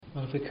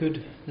Well, if we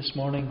could this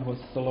morning, with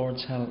the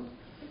Lord's help,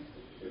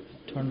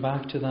 turn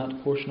back to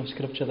that portion of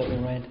Scripture that we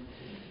read.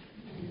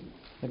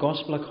 The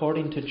Gospel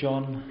according to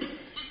John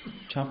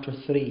chapter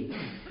 3.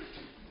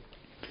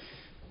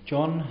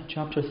 John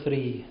chapter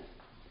 3.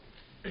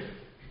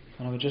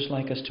 And I would just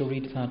like us to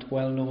read that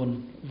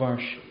well-known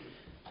verse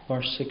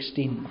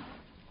 16.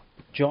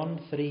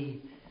 John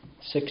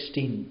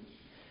 3:16.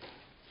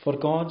 For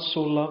God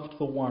so loved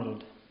the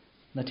world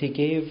that He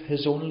gave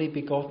His only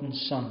begotten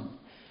Son,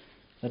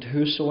 that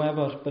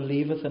whosoever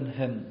believeth in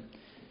Him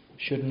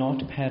should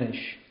not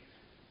perish,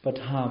 but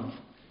have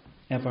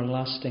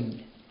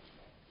everlasting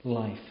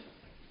life.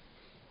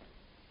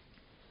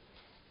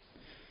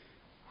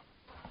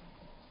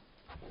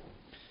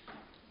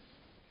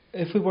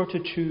 If we were to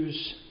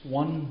choose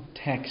one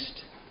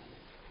text,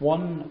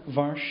 one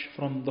verse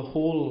from the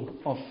whole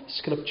of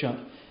Scripture,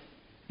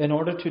 in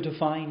order to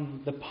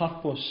define the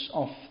purpose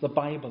of the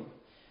Bible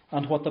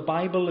and what the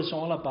Bible is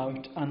all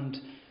about and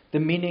the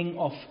meaning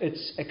of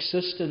its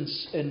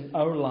existence in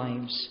our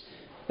lives,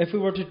 if we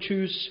were to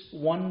choose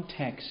one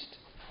text,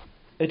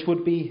 it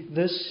would be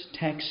this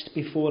text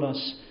before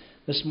us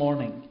this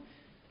morning.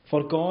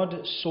 For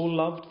God so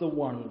loved the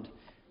world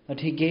that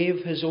He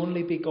gave His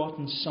only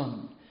begotten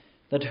Son,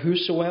 that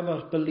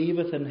whosoever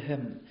believeth in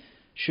Him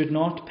should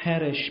not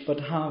perish but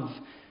have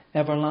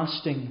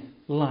everlasting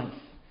life.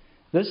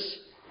 This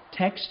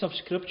text of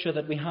Scripture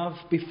that we have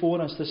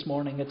before us this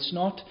morning, it's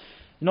not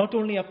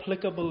only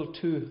applicable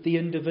to the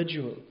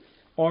individual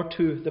or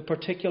to the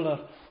particular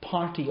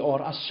party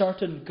or a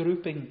certain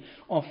grouping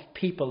of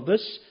people.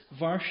 This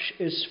verse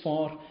is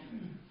for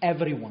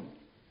everyone.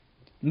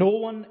 No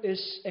one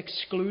is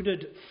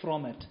excluded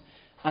from it,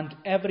 and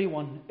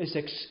everyone is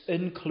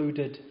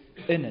included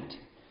in it.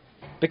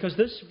 Because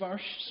this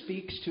verse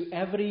speaks to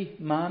every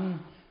man,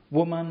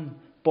 woman,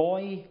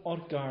 boy or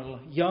girl,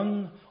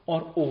 young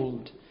or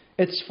old.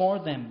 It's for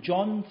them.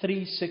 John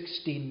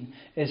 3:16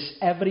 is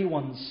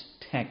everyone's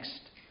text.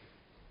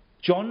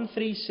 John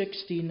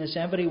 3:16 is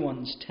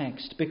everyone's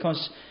text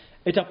because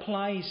it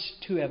applies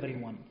to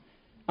everyone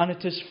and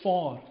it is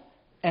for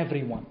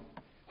everyone.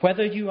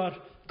 Whether you are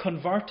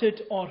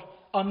converted or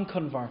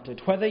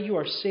unconverted, whether you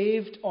are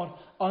saved or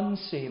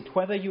unsaved,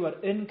 whether you are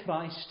in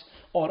Christ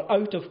or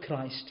out of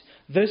Christ,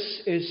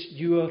 this is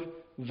your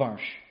verse.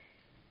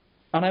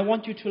 And I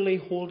want you to lay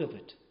hold of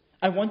it.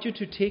 I want you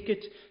to take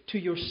it to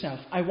yourself.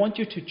 I want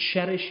you to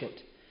cherish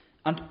it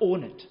and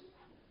own it.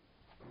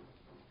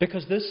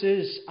 Because this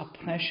is a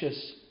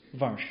precious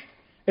verse.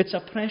 It's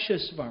a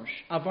precious verse.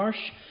 A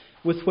verse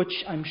with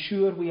which I'm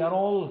sure we are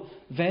all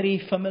very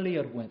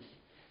familiar with.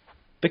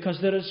 Because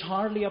there is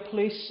hardly a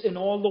place in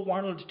all the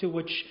world to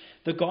which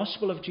the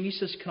gospel of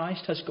Jesus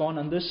Christ has gone,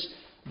 and this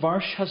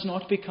verse has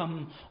not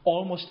become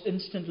almost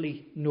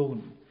instantly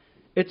known.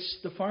 It's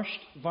the first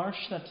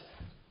verse that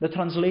the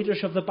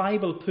translators of the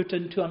Bible put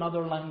into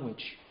another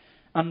language.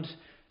 And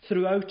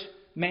throughout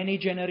many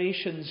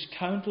generations,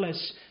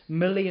 countless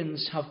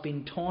millions have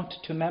been taught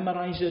to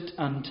memorize it,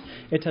 and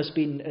it has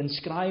been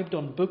inscribed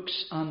on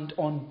books and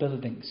on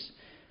buildings.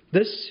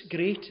 This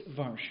great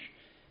verse,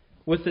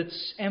 with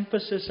its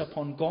emphasis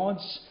upon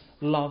God's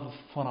love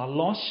for a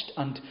lost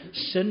and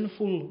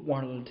sinful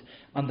world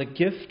and the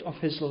gift of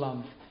His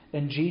love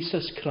in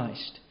Jesus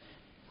Christ,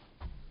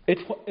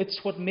 it's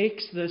what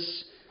makes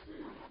this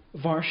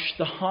verse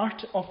the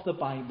heart of the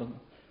Bible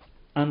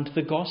and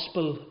the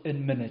gospel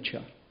in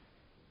miniature.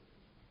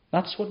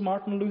 That's what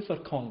Martin Luther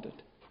called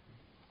it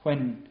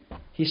when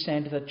he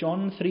said that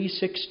John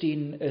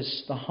 3:16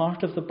 is the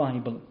heart of the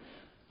Bible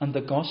and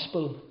the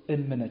gospel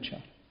in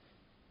miniature.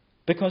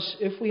 Because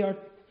if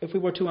we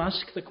were to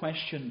ask the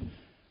question,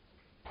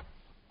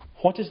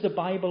 what is the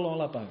Bible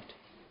all about?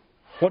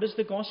 What is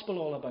the gospel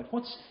all about?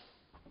 What's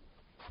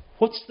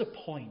the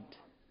point?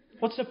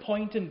 What's the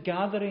point in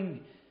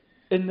gathering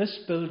in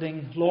this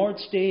building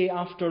Lord's Day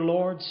after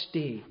Lord's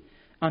Day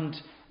and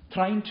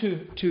trying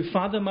to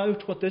fathom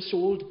out what this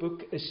old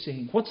book is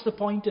saying? What's the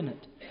point in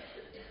it?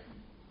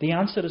 The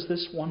answer is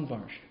this one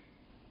verse.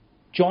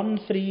 John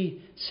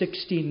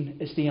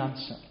 3:16 is the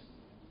answer.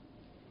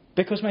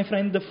 Because, my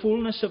friend, the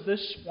fullness of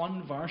this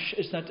one verse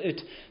is that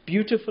it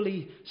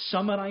beautifully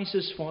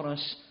summarizes for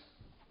us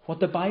what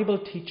the Bible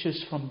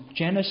teaches from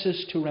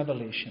Genesis to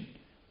Revelation.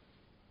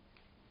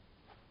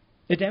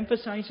 It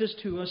emphasizes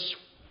to us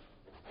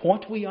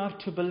what we are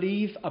to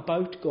believe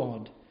about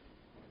God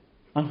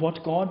and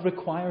what God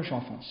requires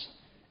of us.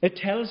 It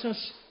tells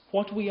us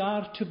what we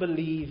are to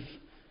believe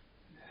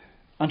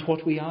and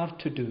what we are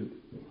to do.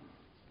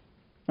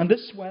 And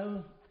this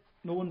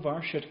well-known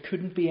verse, it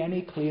couldn't be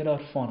any clearer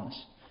for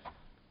us.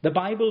 The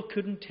Bible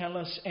couldn't tell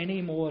us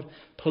any more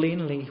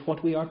plainly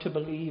what we are to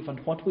believe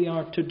and what we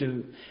are to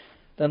do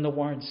than the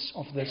words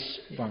of this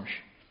verse.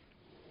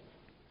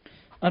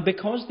 And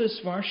because this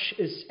verse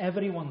is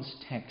everyone's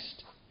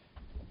text,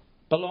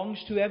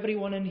 belongs to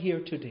everyone in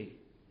here today,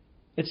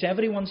 it's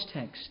everyone's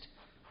text.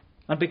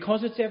 And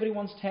because it's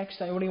everyone's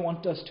text, I only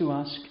want us to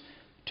ask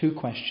two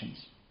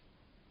questions.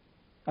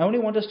 I only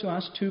want us to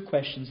ask two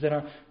questions. There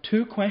are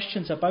two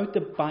questions about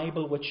the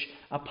Bible which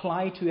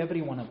apply to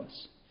every one of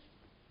us.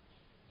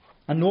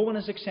 And no one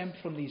is exempt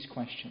from these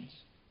questions.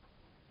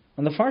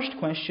 And the first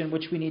question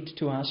which we need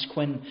to ask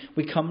when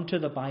we come to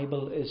the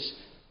Bible is,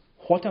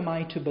 what am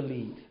I to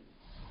believe?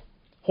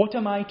 What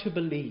am I to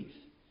believe?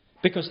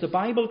 Because the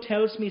Bible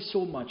tells me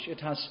so much. It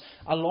has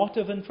a lot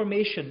of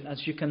information,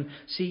 as you can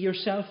see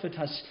yourself. It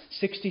has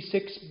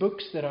 66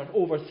 books. There are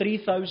over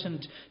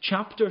 3,000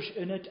 chapters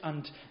in it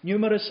and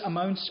numerous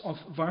amounts of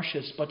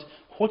verses. But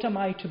what am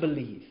I to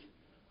believe?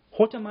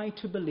 What am I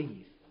to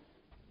believe?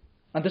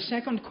 And the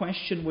second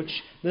question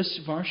which this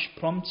verse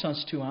prompts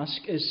us to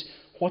ask is,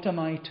 what am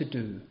I to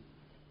do?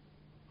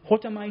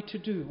 What am I to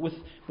do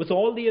with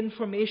all the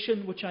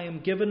information which I am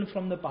given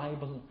from the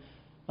Bible,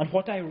 and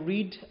what I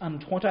read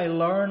and what I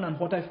learn and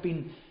what I've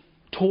been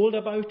told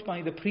about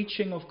by the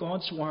preaching of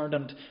God's Word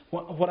and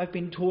what I've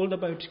been told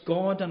about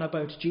God and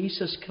about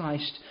Jesus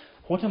Christ?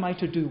 What am I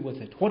to do with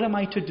it? What am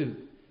I to do?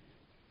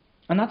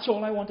 And that's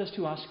all I want us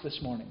to ask this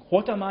morning.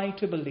 What am I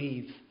to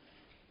believe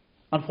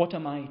and what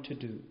am I to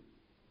do?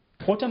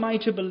 What am I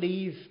to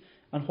believe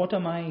and what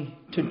am I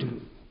to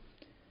do?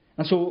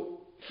 And so,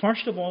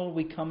 first of all,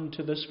 we come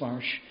to this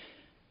verse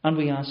and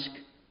we ask,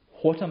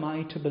 what am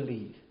I to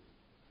believe?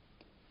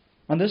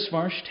 And this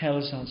verse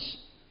tells us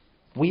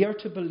we are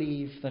to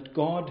believe that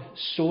God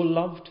so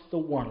loved the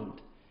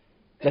world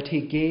that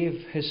he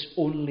gave his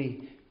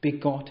only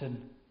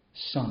begotten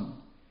Son.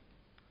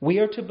 We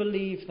are to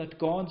believe that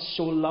God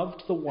so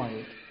loved the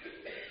world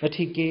that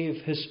he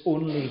gave his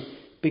only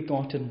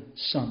begotten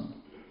Son.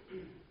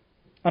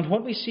 And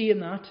what we see in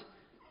that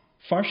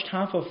first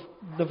half of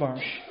the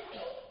verse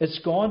is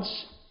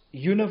God's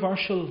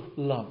universal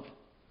love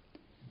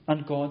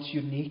and God's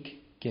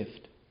unique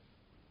gift.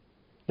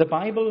 The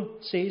Bible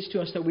says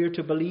to us that we are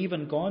to believe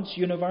in God's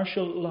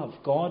universal love.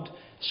 God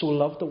so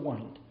loved the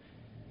world.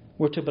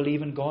 We're to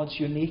believe in God's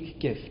unique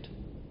gift.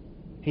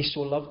 He so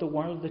loved the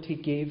world that he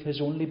gave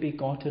his only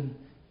begotten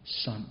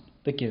Son,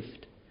 the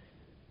gift.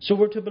 So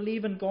we're to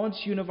believe in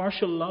God's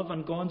universal love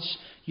and God's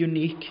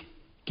unique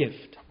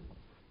gift.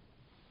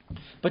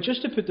 But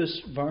just to put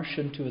this verse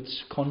into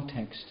its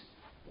context,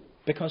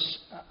 because,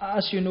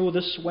 as you know,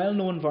 this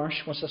well-known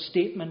verse was a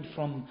statement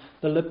from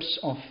the lips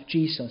of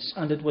Jesus,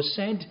 and it was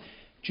said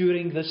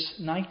during this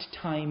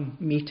nighttime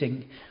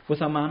meeting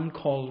with a man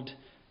called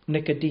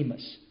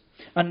Nicodemus.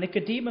 And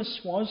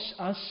Nicodemus was,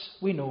 as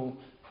we know,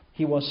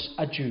 he was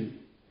a Jew.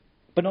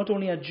 But not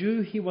only a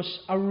Jew, he was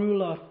a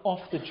ruler of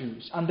the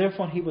Jews, and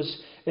therefore he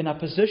was in a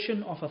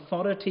position of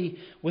authority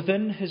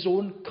within his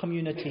own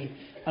community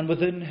and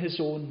within his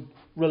own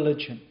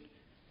religion.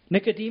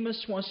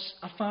 Nicodemus was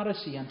a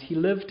Pharisee, and he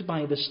lived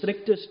by the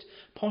strictest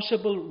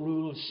possible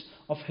rules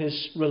of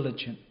his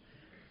religion.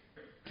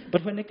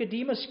 But when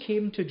Nicodemus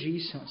came to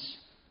Jesus,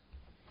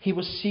 he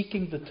was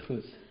seeking the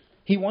truth.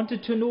 He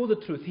wanted to know the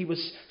truth. He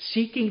was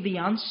seeking the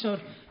answer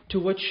to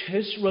which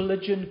his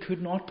religion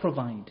could not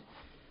provide.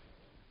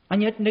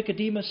 And yet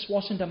Nicodemus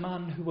wasn't a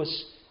man who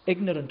was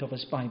ignorant of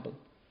his Bible.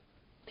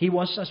 He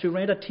was, as we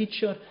read, a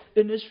teacher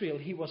in Israel.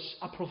 He was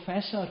a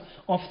professor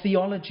of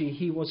theology.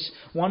 He was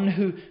one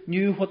who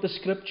knew what the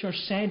Scripture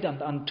said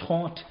and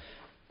taught.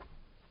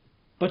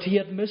 But he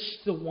had missed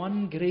the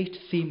one great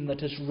theme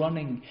that is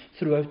running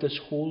throughout this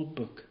whole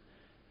book: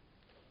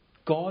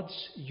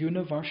 God's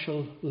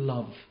universal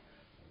love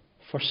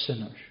for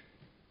sinners.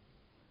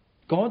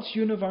 God's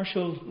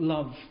universal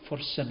love for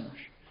sinners.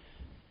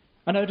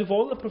 And out of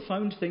all the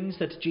profound things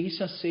that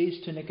Jesus says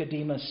to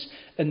Nicodemus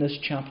in this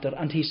chapter,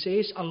 and he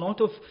says a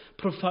lot of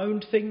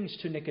profound things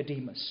to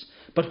Nicodemus,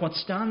 but what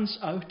stands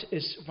out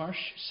is verse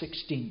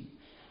 16.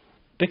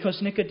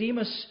 Because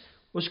Nicodemus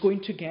was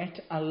going to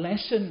get a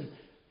lesson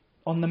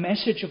on the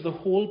message of the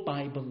whole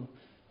Bible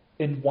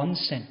in one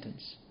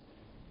sentence.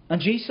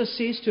 And Jesus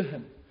says to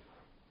him,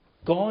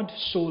 God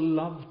so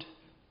loved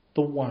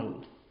the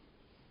world.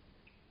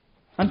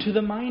 And to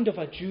the mind of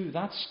a Jew,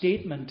 that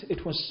statement,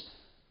 it was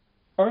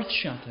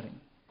earth-shattering.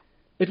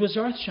 It was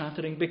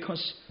earth-shattering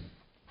because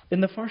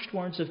in the first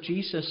words of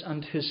Jesus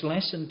and his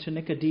lesson to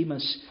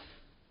Nicodemus,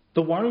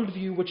 the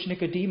worldview which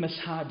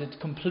Nicodemus had, it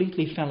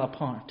completely fell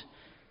apart.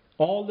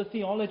 All the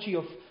theology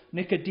of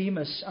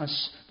Nicodemus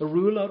as the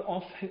ruler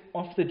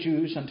of the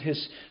Jews and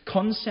his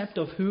concept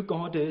of who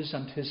God is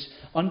and his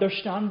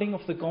understanding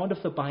of the God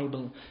of the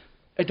Bible,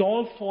 it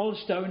all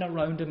falls down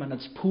around him and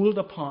it's pulled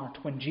apart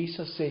when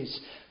Jesus says,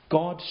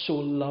 God so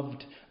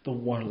loved the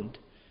world.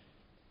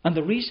 And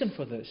the reason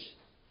for this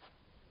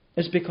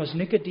is because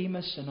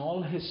Nicodemus, in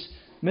all his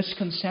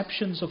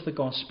misconceptions of the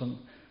gospel,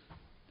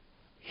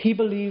 he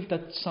believed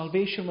that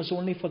salvation was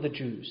only for the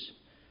Jews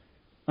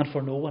and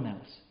for no one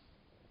else.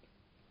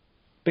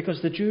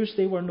 Because the Jews,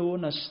 they were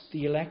known as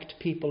the elect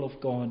people of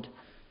God.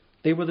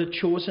 They were the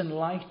chosen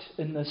light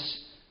in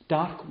this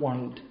dark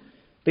world.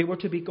 They were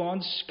to be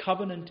God's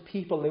covenant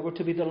people. They were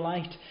to be the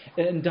light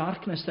in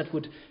darkness that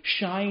would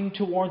shine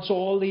towards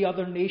all the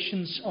other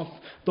nations of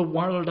the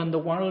world. And the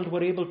world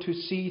were able to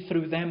see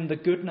through them the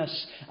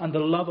goodness and the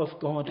love of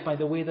God by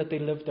the way that they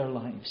lived their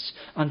lives.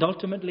 And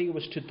ultimately it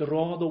was to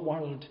draw the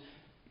world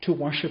to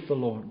worship the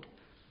Lord.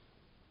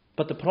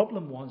 But the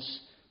problem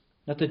was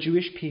that the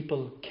Jewish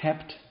people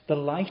kept the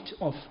light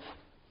of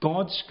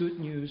God's good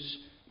news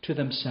to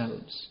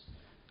themselves.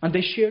 And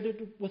they shared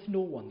it with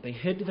no one. They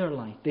hid their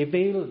light. They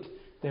veiled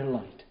their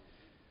light.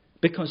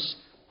 Because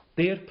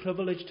their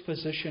privileged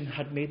position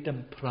had made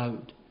them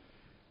proud.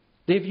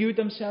 They viewed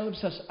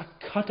themselves as a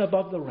cut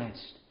above the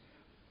rest.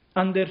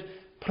 And their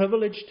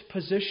privileged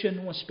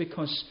position was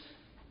because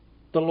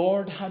the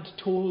Lord had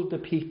told the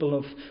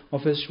people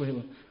of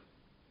Israel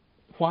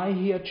why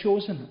He had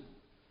chosen them.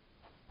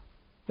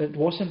 It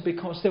wasn't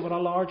because they were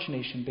a large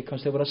nation,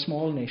 because they were a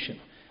small nation.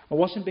 It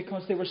wasn't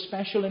because they were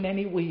special in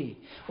any way,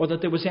 or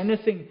that there was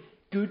anything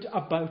good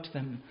about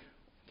them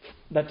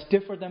that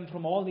differed them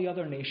from all the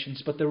other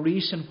nations. But the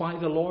reason why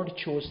the Lord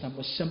chose them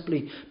was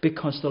simply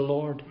because the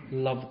Lord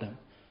loved them.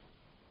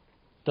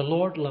 The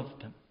Lord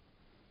loved them.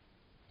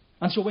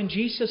 And so when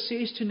Jesus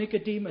says to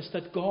Nicodemus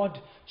that God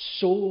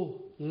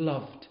so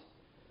loved,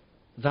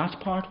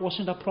 that part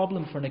wasn't a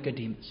problem for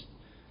Nicodemus.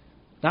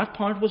 That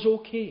part was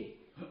okay.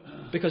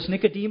 Because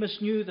Nicodemus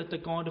knew that the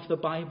God of the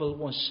Bible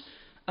was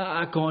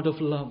a God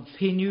of love.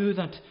 He knew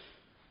that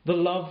the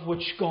love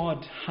which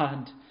God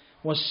had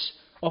was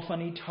of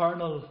an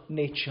eternal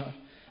nature,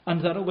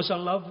 and that it was a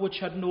love which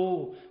had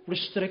no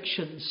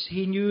restrictions.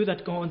 He knew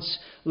that God's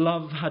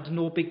love had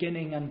no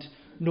beginning and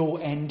no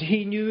end.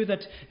 He knew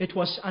that it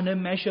was an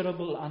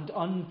immeasurable and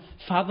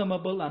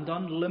unfathomable and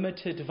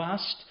unlimited,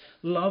 vast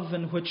love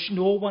in which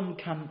no one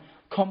can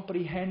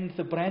comprehend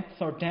the breadth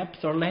or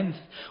depth or length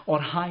or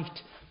height.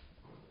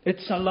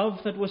 It's a love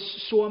that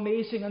was so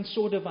amazing and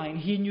so divine.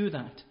 He knew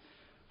that.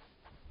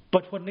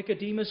 But what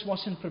Nicodemus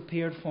wasn't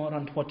prepared for,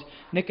 and what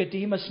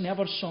Nicodemus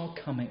never saw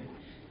coming,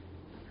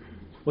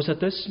 was that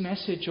this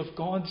message of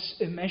God's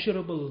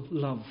immeasurable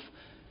love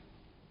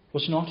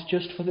was not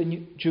just for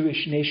the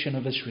Jewish nation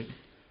of Israel.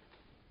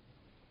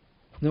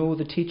 No,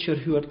 the teacher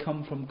who had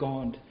come from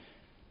God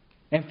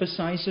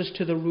emphasizes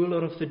to the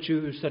ruler of the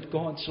Jews that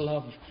God's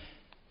love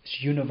is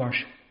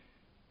universal,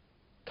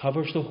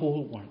 covers the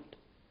whole world.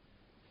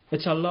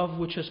 It's a love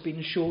which has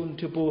been shown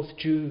to both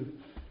Jew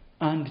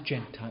and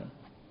Gentile.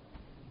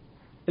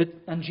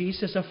 And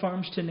Jesus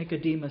affirms to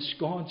Nicodemus,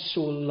 God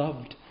so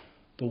loved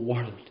the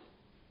world.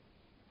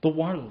 The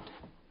world.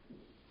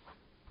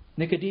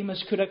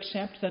 Nicodemus could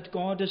accept that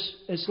God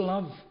is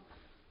love.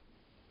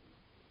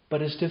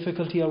 But his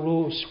difficulty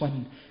arose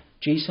when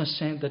Jesus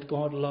said that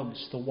God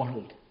loves the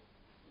world.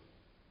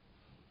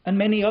 And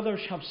many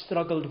others have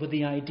struggled with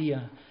the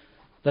idea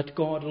that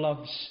God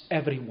loves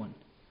everyone.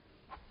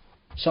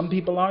 Some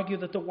people argue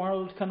that the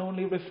world can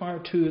only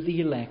refer to the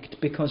elect,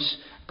 because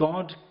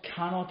God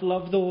cannot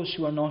love those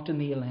who are not in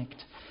the elect.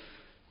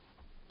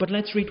 But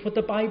let's read what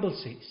the Bible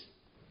says.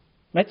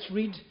 Let's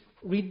read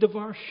the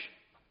verse,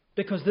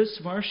 because this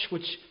verse,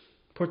 which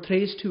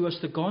portrays to us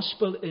the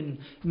gospel in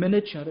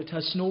miniature, it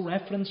has no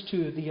reference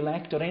to the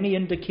elect or any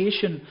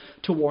indication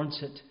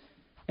towards it.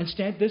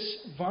 Instead,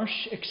 this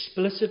verse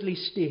explicitly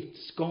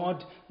states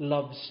God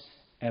loves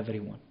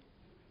everyone.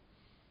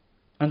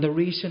 And the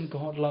reason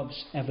God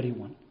loves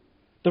everyone,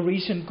 the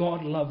reason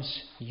God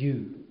loves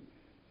you,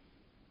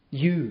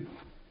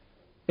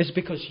 is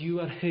because you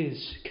are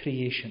His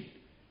creation.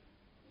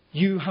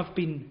 You have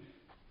been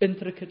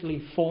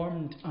intricately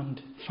formed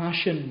and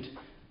fashioned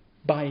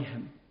by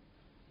Him.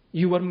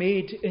 You were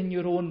made in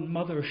your own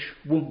mother's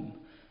womb.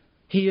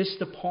 He is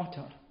the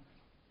potter.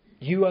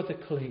 You are the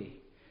clay.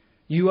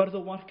 You are the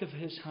work of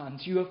His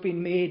hands. You have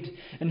been made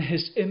in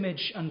His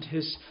image and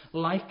His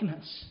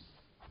likeness.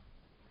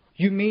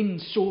 You mean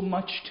so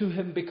much to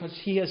Him because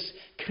He has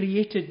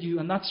created you.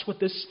 And that's what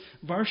this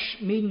verse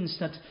means,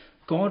 that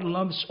God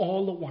loves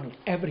all the world,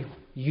 everyone.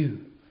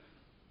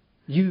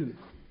 You.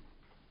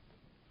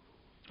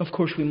 Of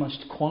course, we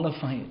must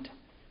qualify it.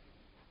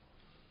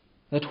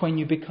 That when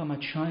you become a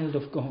child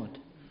of God,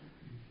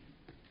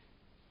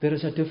 there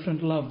is a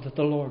different love that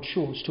the Lord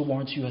shows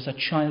towards you as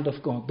a child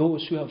of God.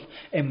 Those who have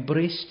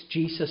embraced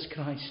Jesus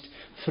Christ,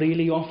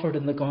 freely offered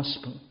in the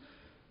gospel.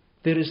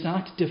 There is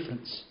that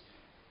difference.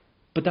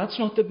 But that's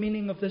not the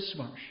meaning of this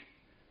verse.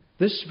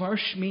 This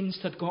verse means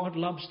that God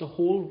loves the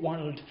whole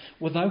world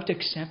without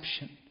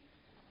exception.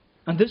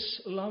 And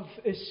this love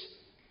is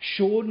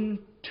shown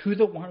to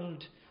the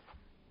world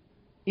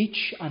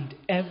each and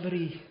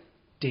every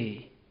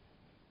day.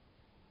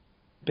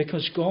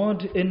 Because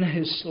God, in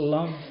His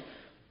love,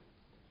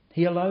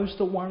 He allows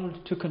the world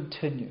to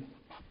continue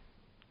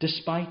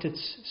despite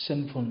its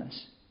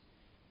sinfulness.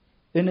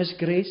 In His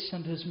grace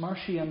and His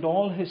mercy and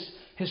all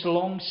His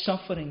long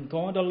suffering,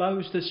 God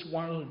allows this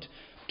world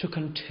to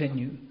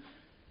continue.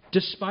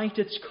 Despite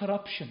its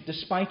corruption,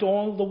 despite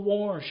all the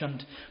wars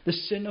and the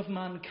sin of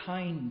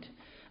mankind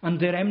and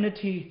their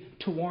enmity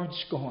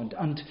towards God.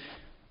 And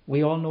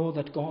we all know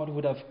that God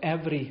would have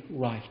every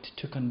right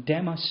to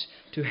condemn us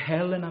to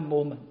hell in a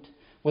moment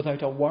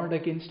without a word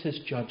against His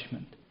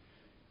judgment.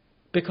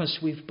 Because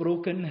we've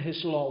broken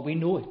His law. We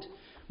know it.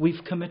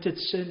 We've committed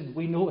sin.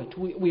 We know it.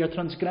 We are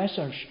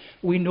transgressors.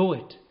 We know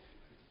it.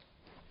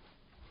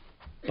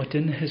 But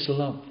in His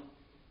love,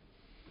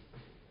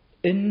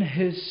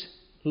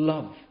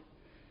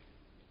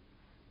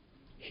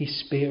 He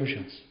spares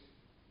us.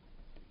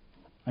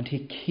 And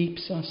he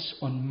keeps us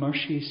on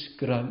mercy's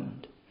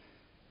ground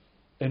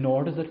in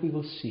order that we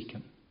will seek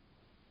him.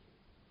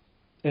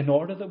 In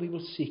order that we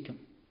will seek him.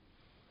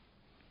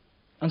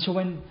 And so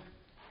when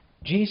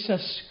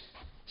Jesus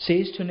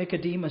says to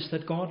Nicodemus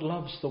that God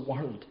loves the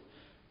world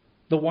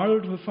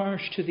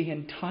refers to the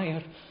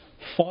entire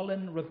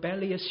fallen,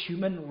 rebellious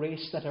human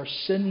race that are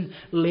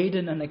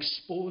sin-laden and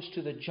exposed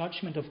to the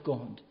judgment of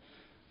God.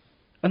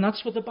 And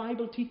that's what the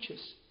Bible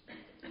teaches.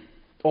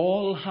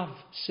 All have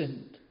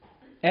sinned.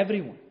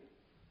 Everyone.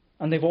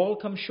 And they've all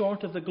come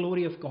short of the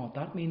glory of God.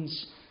 That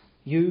means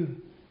you.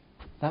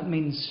 That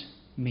means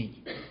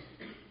me.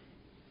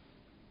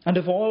 And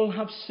if all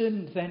have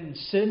sinned, then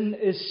sin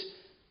is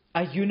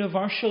a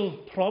universal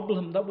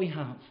problem that we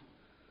have,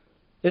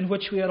 in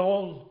which we are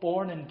all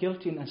born in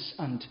guiltiness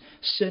and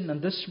sin.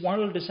 And this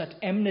world is at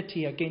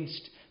enmity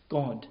against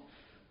God.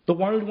 The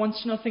world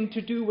wants nothing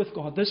to do with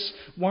God. This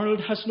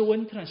world has no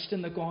interest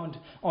in the God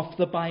of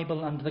the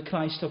Bible and the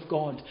Christ of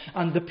God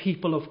and the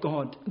people of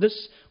God.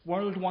 This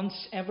world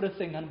wants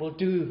everything and will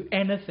do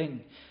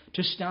anything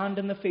to stand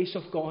in the face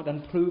of God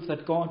and prove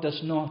that God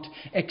does not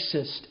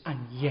exist.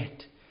 And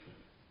yet,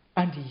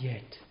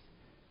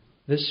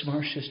 this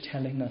verse is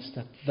telling us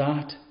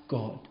that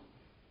God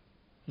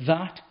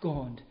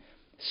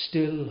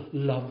still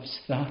loves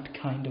that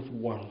kind of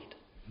world.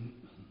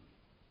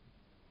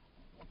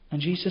 And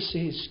Jesus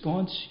says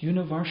God's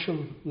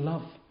universal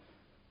love,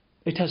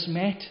 it has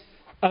met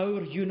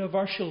our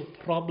universal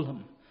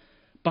problem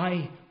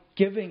by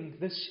giving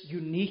this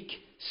unique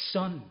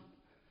Son.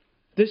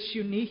 This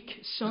unique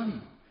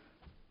Son.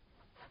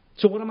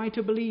 So what am I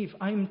to believe?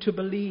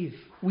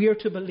 We are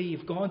to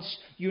believe God's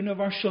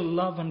universal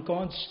love and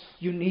God's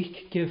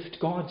unique gift.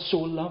 God so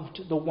loved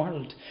the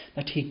world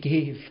that he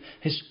gave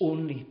his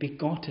only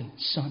begotten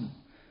Son.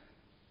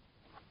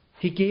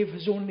 He gave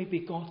his only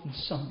begotten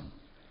Son.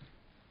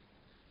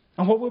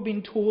 And what we're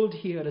being told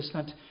here is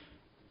that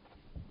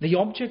the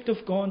object of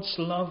God's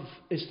love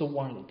is the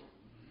world.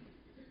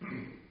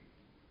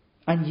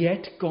 And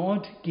yet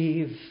God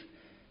gave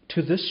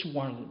to this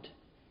world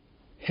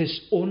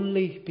his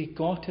only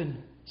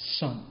begotten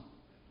Son.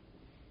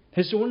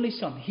 His only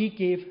Son. He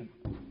gave him.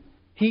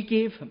 He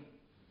gave him.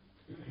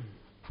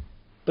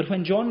 But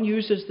when John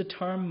uses the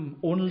term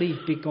only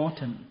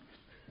begotten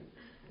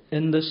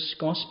in this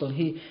gospel,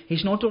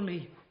 he's not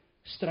only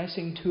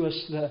stressing to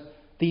us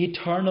the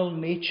eternal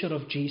nature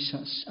of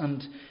Jesus,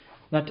 and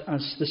that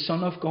as the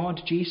Son of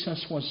God,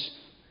 Jesus was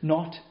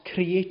not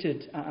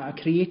a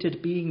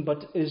created being,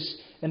 but is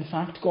in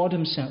fact God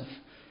himself.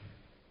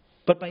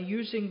 But by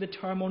using the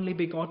term only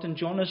begotten,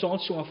 John is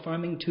also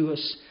affirming to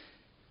us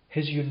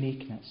his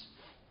uniqueness.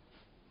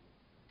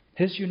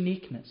 His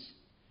uniqueness.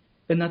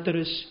 In that there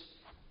is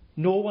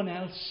no one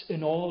else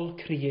in all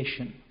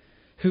creation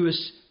who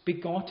is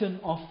begotten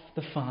of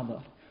the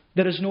Father.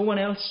 There is no one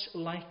else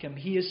like him.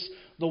 He is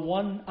the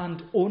one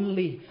and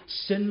only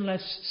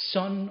sinless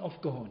Son of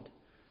God.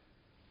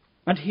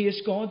 And he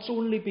is God's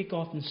only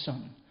begotten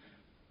Son.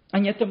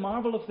 And yet the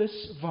marvel of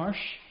this verse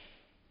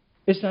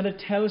is that it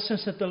tells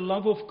us that the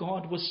love of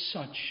God was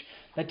such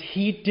that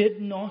he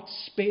did not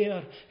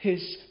spare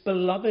his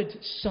beloved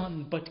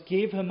Son, but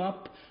gave him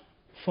up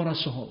for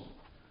us all.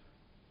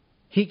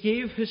 He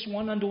gave his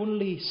one and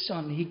only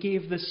Son. He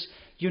gave this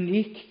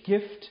unique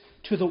gift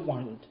to the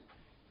world.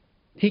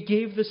 He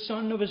gave the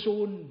Son of his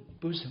own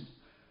bosom,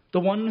 the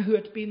one who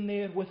had been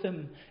there with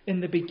him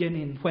in the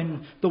beginning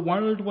when the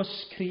world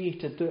was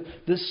created,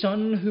 the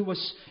Son who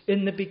was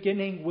in the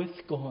beginning with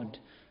God,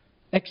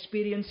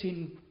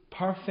 experiencing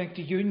perfect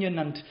union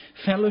and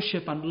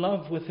fellowship and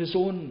love with his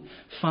own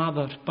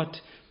Father. But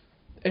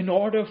in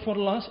order for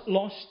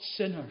lost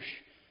sinners,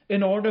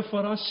 in order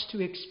for us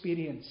to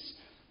experience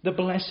the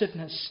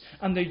blessedness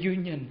and the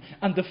union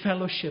and the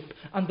fellowship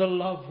and the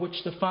love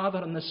which the Father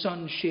and the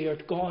Son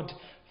shared, God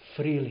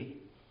freely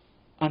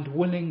and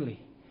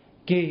willingly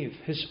gave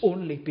his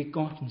only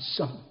begotten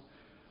Son.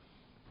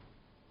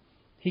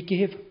 He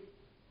gave.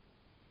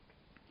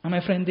 And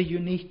my friend, the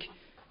unique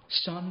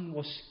Son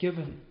was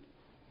given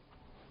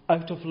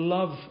out of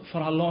love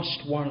for a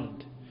lost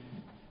world.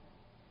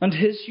 And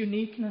his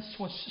uniqueness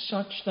was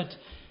such that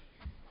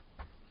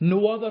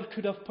no other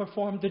could have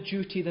performed the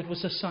duty that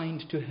was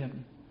assigned to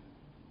him.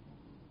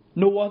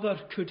 No other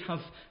could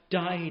have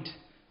died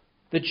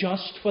the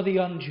just for the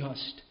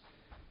unjust.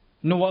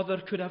 No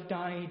other could have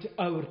died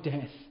our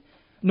death.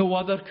 No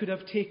other could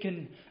have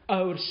taken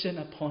our sin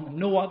upon him.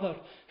 No other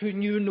who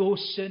knew no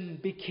sin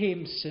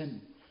became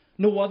sin.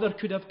 No other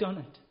could have done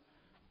it.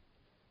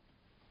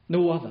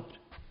 No other.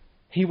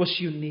 He was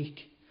unique.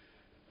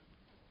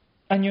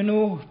 And you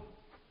know,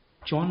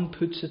 John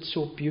puts it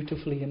so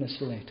beautifully in his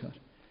letter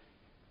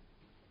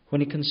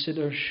when he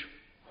considers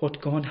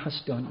what God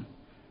has done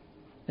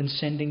in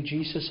sending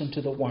Jesus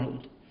into the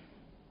world.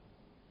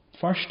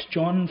 1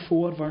 John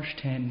 4 verse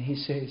 10, he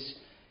says,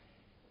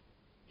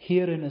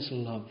 "Herein is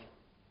love.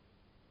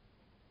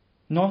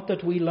 Not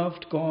that we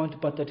loved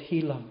God, but that he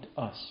loved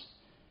us,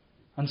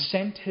 and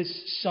sent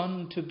his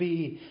Son to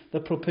be the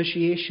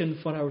propitiation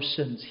for our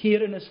sins."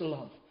 Herein is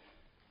love.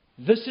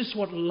 This is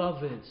what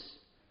love is.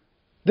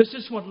 This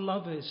is what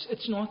love is.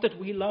 It's not that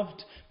we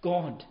loved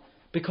God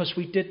because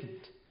we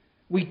didn't.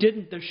 We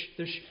didn't.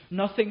 There's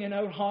nothing in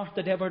our heart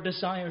that ever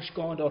desires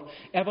God or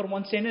ever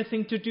wants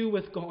anything to do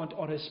with God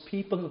or His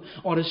people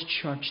or His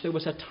church. There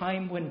was a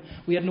time when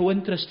we had no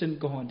interest in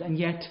God. And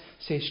yet,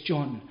 says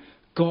John,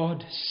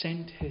 God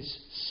sent His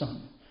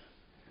Son.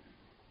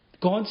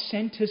 God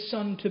sent His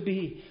Son to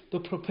be the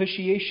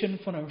propitiation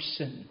for our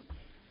sin.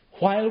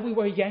 While we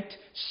were yet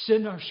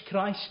sinners,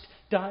 Christ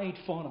died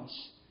for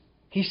us.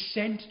 He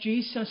sent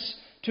Jesus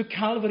to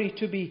Calvary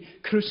to be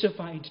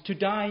crucified, to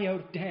die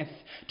our death,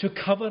 to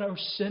cover our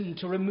sin,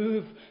 to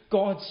remove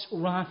God's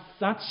wrath.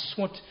 That's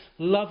what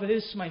love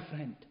is, my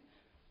friend.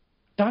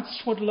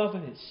 That's what love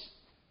is.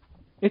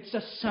 It's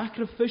a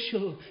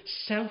sacrificial,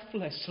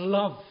 selfless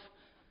love.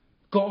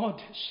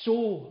 God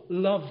so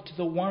loved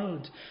the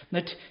world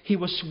that He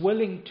was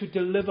willing to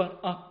deliver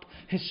up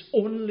His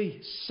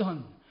only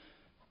Son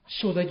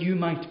so that you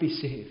might be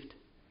saved.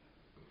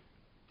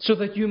 So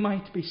that you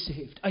might be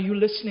saved. Are you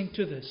listening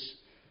to this?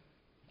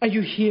 Are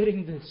you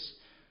hearing this?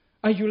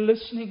 Are you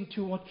listening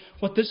to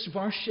what this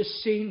verse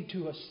is saying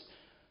to us?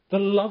 The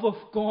love of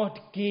God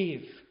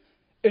gave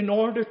in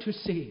order to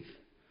save.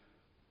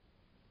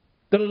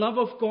 The love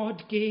of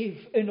God gave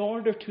in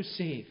order to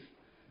save.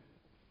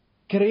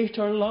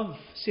 Greater love,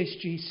 says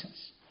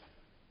Jesus,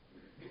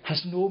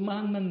 has no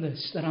man than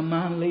this, that a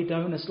man lay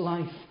down his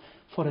life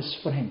for his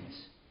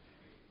friends.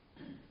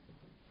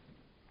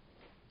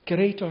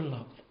 Greater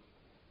love.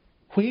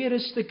 Where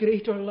is the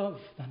greater love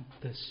than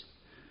this?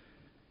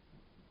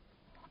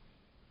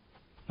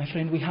 My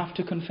friend, we have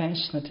to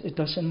confess that it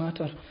doesn't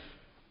matter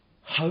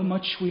how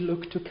much we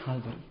look to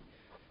Calvary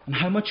and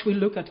how much we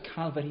look at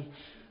Calvary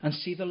and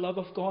see the love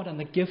of God and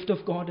the gift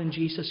of God in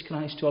Jesus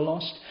Christ to a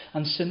lost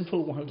and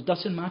sinful world. It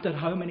doesn't matter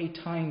how many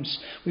times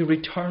we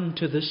return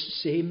to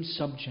this same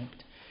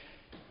subject.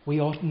 We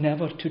ought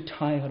never to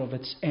tire of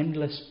its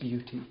endless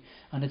beauty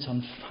and its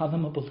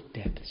unfathomable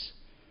depths.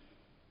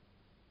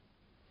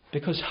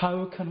 Because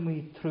how can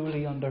we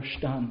truly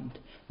understand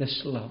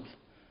this love?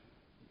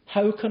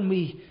 How can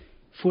we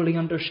fully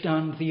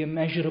understand the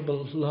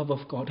immeasurable love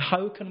of God?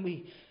 How can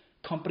we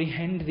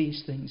comprehend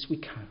these things? We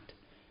can't.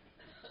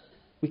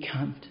 We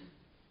can't.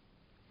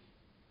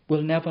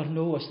 We'll never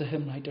know, as the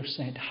hymn writer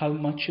said, how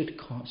much it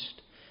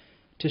cost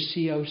to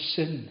see our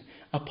sin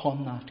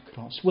upon that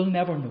cross. We'll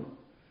never know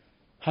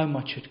how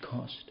much it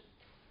cost.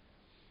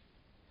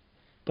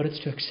 But it's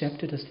to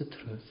accept it as the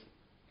truth.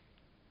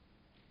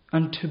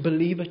 And to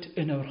believe it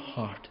in our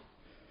heart.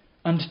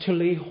 And to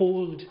lay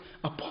hold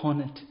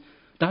upon it.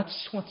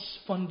 That's what's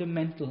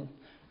fundamental.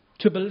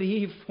 To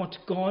believe what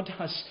God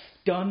has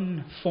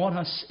done for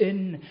us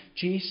in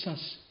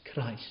Jesus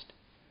Christ.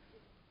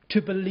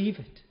 To believe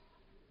it.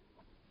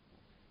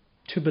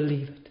 To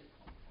believe it.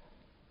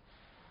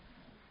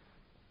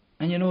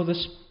 And you know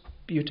this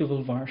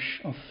beautiful verse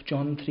of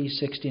John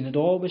 3:16, it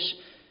always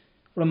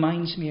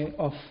reminds me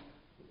of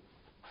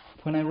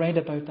when I read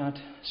about that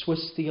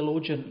Swiss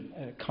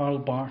theologian, Karl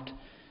Barth.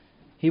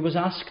 He was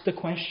asked the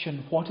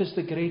question, what is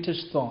the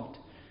greatest thought?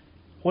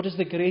 What is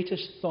the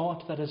greatest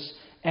thought that has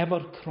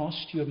ever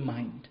crossed your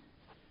mind?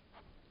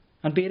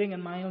 And bearing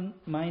in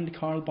mind,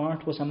 Karl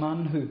Barth was a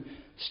man who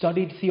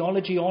studied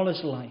theology all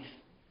his life.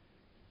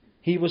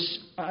 He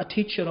was a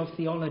teacher of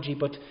theology,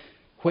 but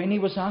when he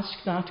was asked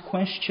that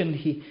question,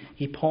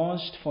 he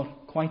paused for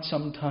quite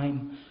some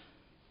time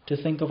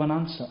to think of an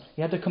answer.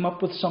 He had to come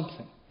up with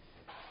something.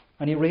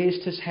 And he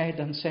raised his head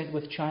and said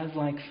with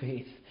childlike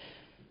faith,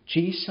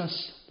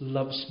 Jesus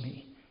loves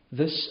me,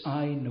 this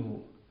I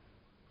know,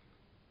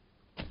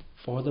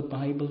 for the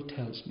Bible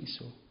tells me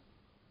so.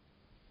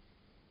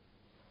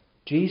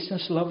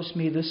 Jesus loves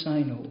me, this I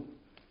know,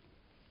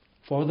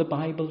 for the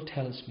Bible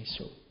tells me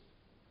so.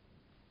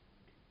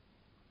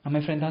 And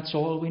my friend, that's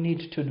all we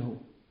need to know.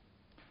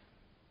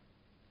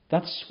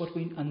 That's what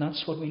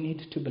we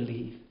need to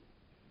believe.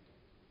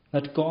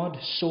 That God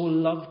so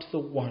loved the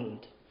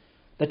world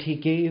that He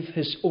gave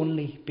His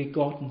only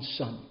begotten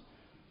Son.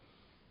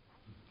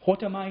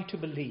 What am I to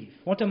believe?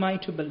 What am I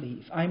to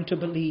believe? I am to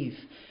believe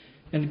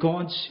in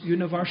God's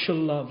universal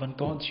love and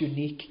God's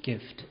unique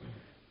gift.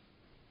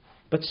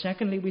 But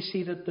secondly, we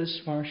see that this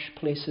verse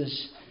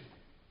places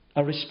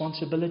a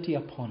responsibility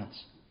upon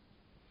us.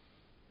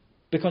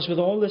 Because with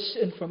all this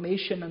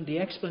information and the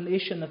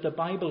explanation that the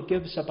Bible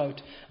gives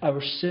about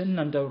our sin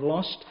and our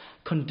lost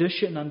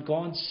condition and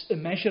God's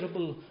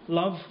immeasurable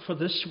love for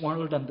this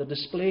world and the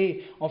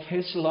display of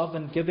His love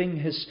in giving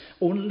His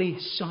only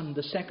Son,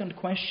 the second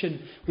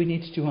question we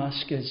need to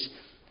ask is,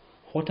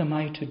 what am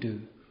I to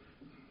do?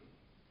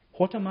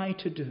 What am I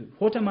to do?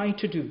 What am I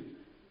to do?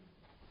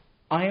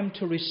 I am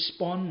to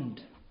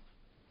respond.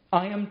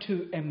 I am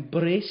to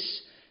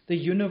embrace the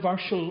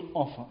universal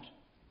offer,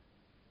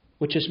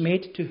 which is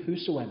made to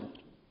whosoever.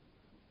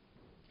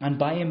 And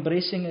by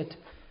embracing it,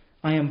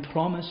 I am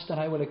promised that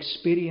I will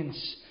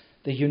experience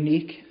the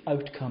unique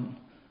outcome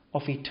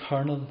of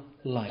eternal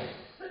life.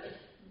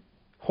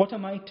 What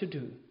am I to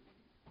do?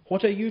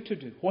 What are you to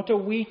do? What are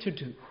we to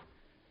do?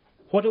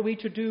 What are we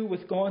to do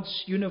with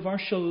God's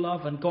universal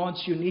love and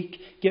God's unique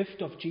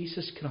gift of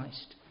Jesus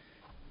Christ?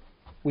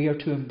 We are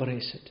to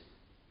embrace it.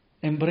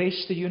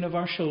 Embrace the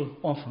universal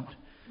offer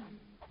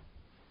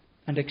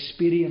and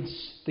experience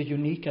the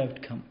unique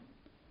outcome.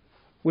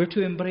 We're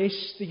to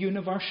embrace the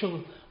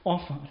universal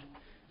offer,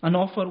 an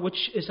offer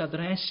which is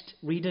addressed,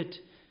 read it,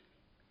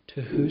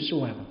 to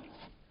whosoever.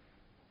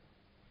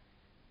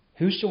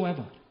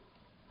 Whosoever.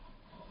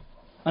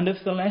 And if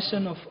the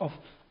lesson of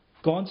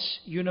God's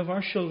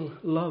universal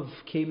love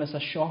came as a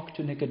shock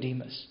to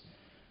Nicodemus,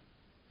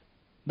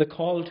 the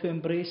call to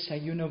embrace a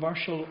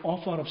universal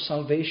offer of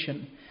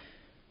salvation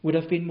would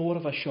have been more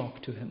of a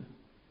shock to him.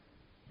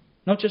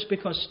 Not just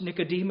because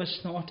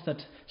Nicodemus thought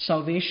that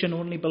salvation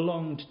only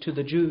belonged to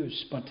the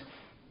Jews, but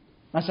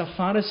as a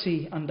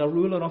Pharisee and a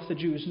ruler of the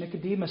Jews,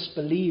 Nicodemus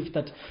believed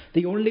that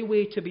the only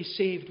way to be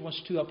saved was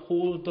to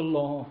uphold the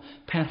law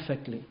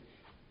perfectly.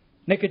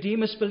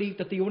 Nicodemus believed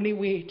that the only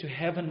way to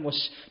heaven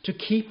was to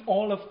keep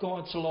all of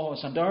God's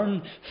laws and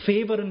earn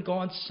favour in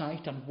God's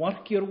sight and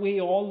work your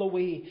way all the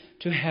way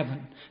to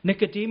heaven.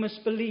 Nicodemus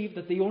believed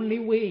that the only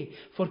way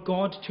for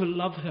God to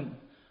love him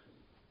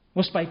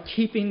was by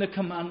keeping the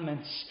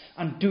commandments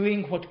and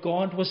doing what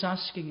God was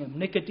asking him.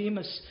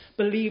 Nicodemus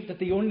believed that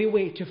the only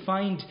way to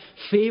find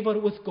favour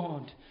with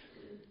God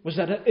was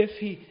that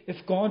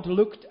if God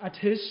looked at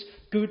his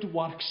good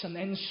works and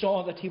then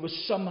saw that he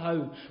was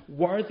somehow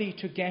worthy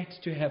to get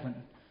to heaven.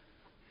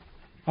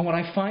 And what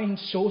I find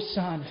so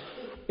sad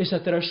is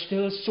that there are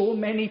still so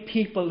many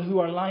people who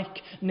are like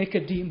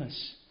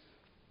Nicodemus,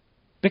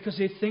 because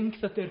they think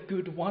that their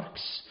good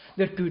works,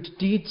 their good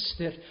deeds,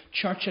 their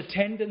church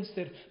attendance,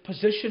 their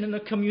position in the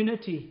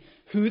community,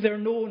 who they're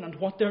known and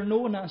what they're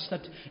known as,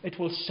 that it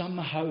will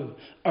somehow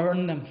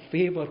earn them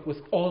favour with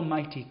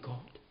Almighty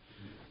God.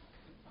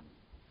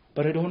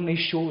 But it only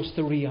shows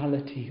the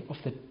reality of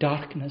the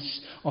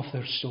darkness of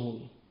their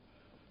soul.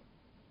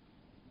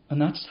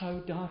 And that's how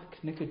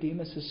dark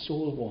Nicodemus'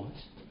 soul was.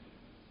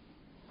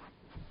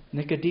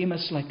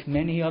 Nicodemus, like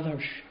many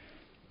others,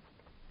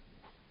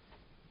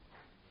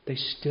 they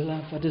still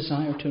have a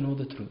desire to know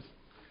the truth.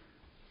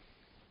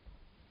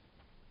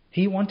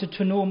 He wanted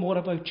to know more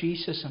about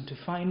Jesus and to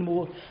find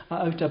more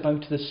out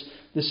about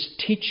this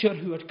teacher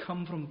who had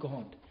come from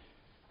God.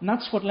 And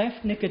that's what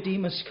left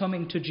Nicodemus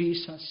coming to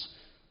Jesus,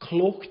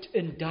 cloaked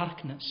in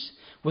darkness,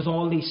 with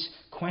all these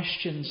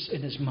questions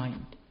in his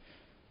mind.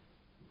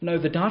 Now,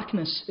 the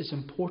darkness is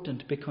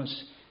important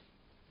because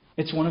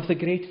it's one of the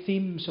great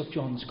themes of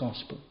John's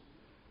Gospel.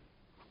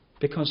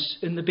 Because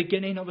in the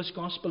beginning of his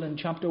Gospel, in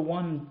chapter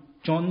 1,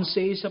 John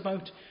says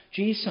about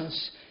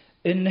Jesus,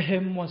 in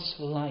him was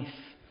life,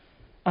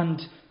 and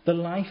the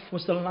life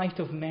was the light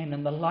of men,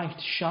 and the light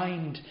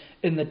shined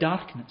in the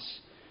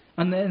darkness.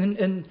 And then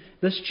in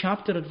this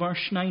chapter at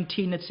verse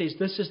 19 it says,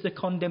 this is the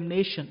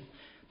condemnation,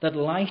 that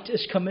light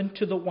is come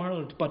into the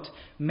world, but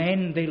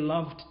men, they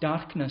loved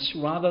darkness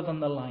rather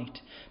than the light,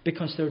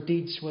 because their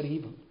deeds were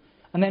evil.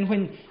 And then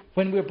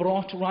when we're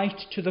brought right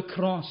to the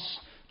cross,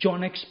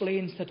 John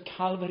explains that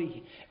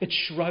Calvary, it's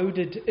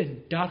shrouded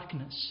in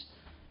darkness.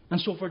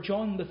 And so for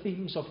John, the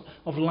themes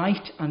of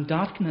light and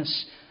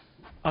darkness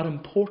are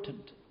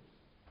important.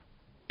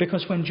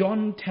 Because when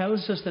John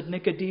tells us that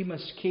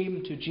Nicodemus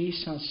came to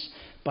Jesus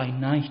by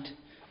night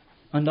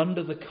and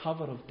under the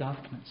cover of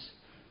darkness,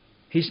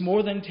 he's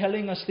more than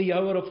telling us the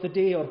hour of the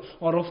day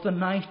or of the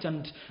night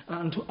and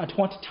at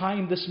what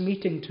time this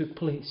meeting took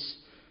place.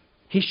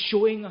 He's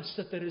showing us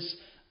that there is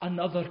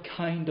another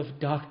kind of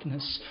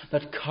darkness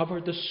that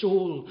covered the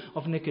soul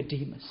of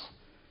Nicodemus.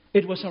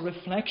 It was a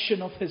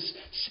reflection of his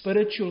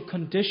spiritual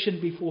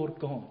condition before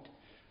God.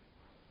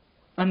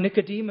 And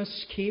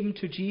Nicodemus came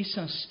to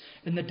Jesus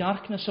in the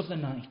darkness of the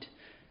night.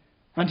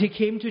 And he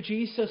came to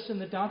Jesus in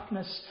the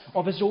darkness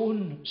of his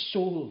own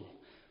soul.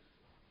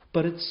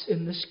 But it's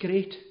in this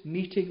great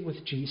meeting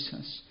with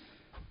Jesus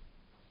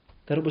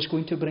that it was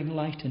going to bring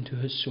light into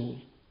his soul.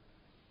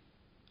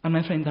 And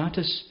my friend, that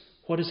is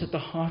what is at the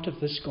heart of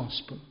this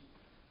gospel.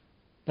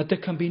 That there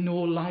can be no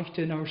light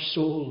in our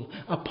soul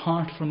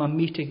apart from a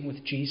meeting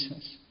with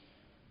Jesus.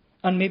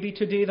 And maybe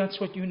today that's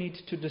what you need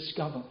to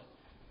discover.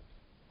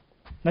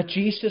 That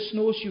Jesus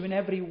knows you in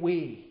every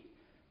way.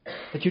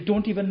 That you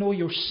don't even know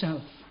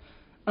yourself.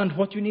 And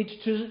what you need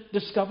to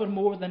discover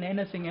more than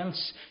anything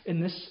else in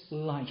this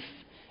life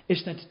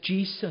is that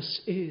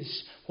Jesus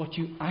is what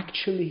you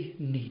actually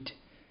need.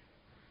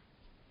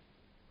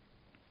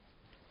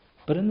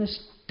 But in this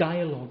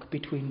dialogue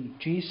between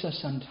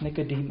Jesus and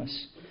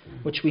Nicodemus,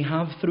 which we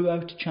have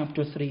throughout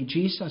chapter 3,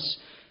 Jesus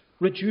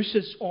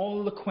reduces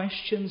all the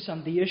questions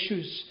and the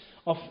issues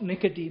of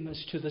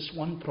Nicodemus to this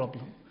one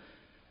problem.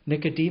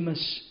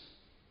 Nicodemus,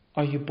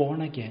 are you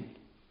born again?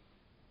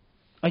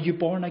 Are you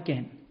born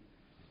again?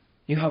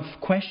 You have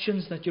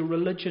questions that your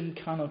religion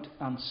cannot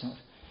answer.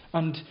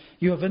 And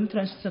you have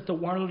interests that the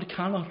world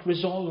cannot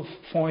resolve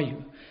for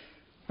you.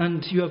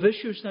 And you have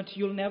issues that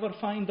you'll never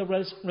find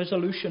the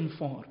resolution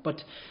for.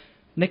 But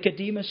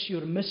Nicodemus,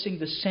 you're missing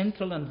the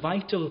central and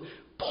vital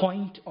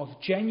point of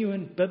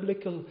genuine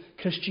biblical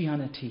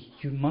Christianity.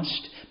 You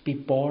must be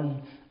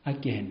born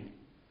again.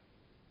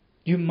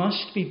 You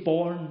must be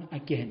born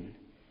again.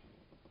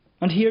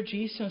 And here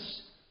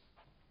Jesus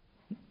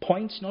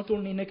points not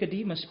only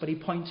Nicodemus, but he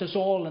points us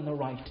all in the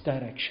right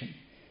direction.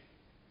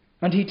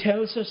 And he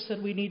tells us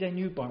that we need a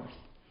new birth.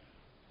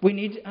 We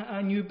need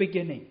a new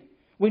beginning.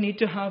 We need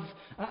to have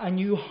a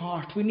new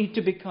heart. We need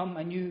to become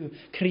a new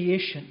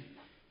creation.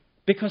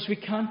 Because we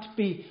can't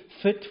be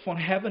fit for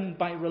heaven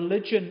by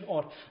religion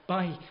or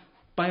by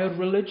our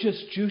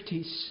religious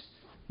duties.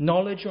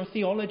 Knowledge or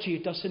theology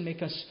doesn't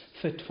make us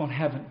fit for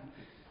heaven.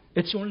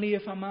 It's only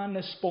if a man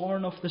is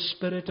born of the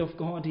Spirit of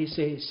God, he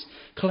says,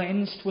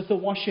 cleansed with the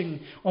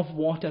washing of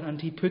water, and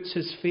he puts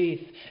his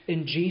faith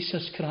in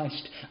Jesus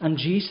Christ and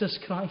Jesus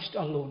Christ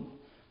alone,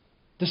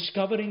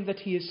 discovering that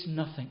he is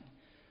nothing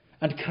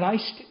and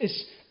Christ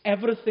is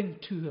everything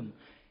to him.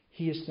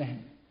 He is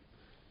then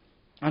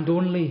and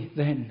only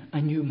then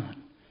a new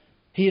man.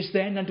 He is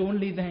then and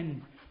only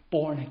then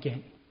born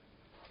again.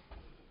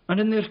 And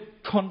in their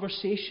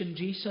conversation,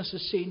 Jesus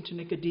is saying to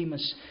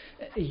Nicodemus,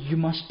 you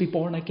must be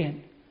born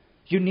again.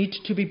 You need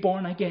to be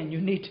born again.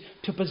 You need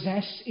to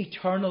possess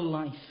eternal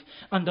life.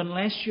 And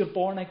unless you're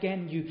born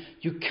again,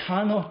 you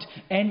cannot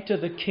enter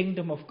the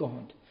kingdom of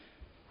God.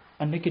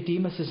 And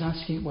Nicodemus is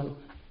asking, well,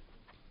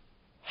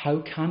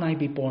 how can I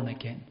be born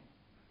again?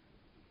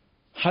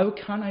 How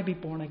can I be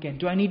born again?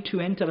 Do I need to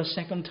enter a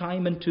second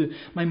time into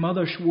my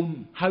mother's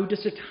womb? How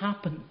does it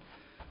happen?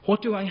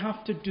 What do I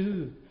have to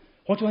do?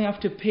 What do I have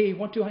to pay?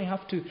 What do I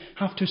have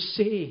to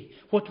say?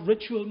 What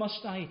ritual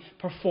must I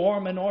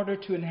perform in order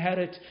to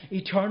inherit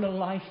eternal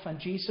life? And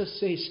Jesus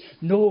says,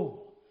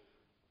 no.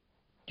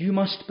 You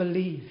must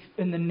believe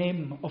in the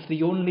name of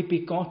the only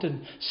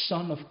begotten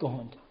Son of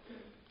God.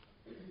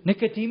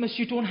 Nicodemus,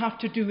 you don't have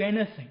to do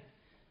anything.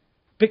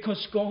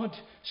 Because God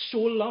so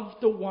loved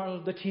the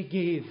world that he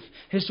gave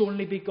his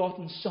only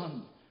begotten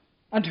Son.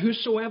 And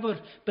whosoever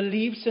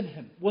believes in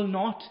him will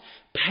not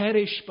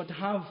perish but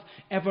have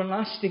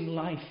everlasting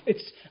life.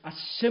 It's as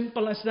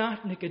simple as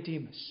that,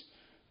 Nicodemus.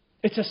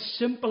 It's as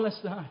simple as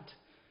that.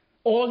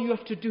 All you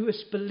have to do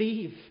is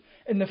believe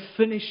in the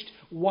finished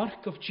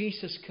work of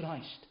Jesus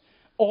Christ.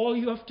 All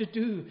you have to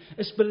do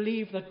is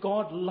believe that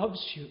God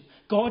loves you.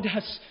 God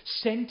has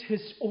sent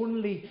his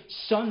only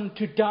Son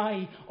to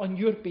die on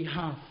your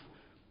behalf.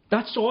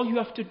 That's all you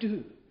have to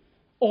do.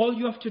 All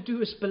you have to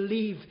do is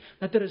believe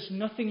that there is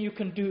nothing you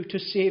can do to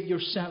save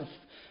yourself,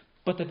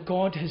 but that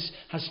God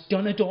has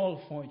done it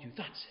all for you.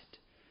 That's it.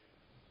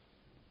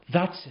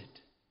 That's it.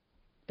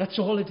 That's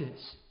all it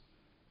is.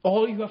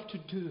 All you have to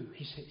do,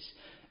 he says,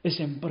 is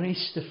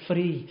embrace the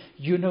free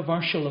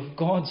universal of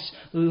God's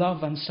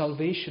love and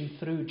salvation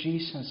through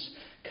Jesus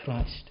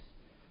Christ.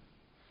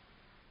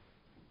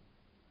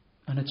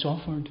 And it's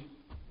offered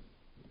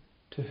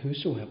to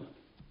whosoever.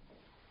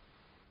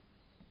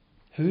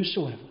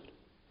 Whosoever.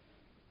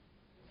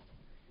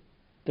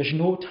 There's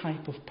no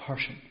type of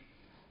person,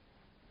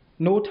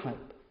 no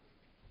type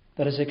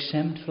that is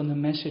exempt from the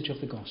message of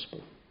the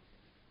gospel.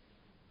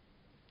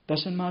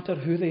 Doesn't matter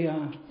who they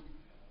are,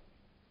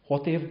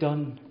 what they have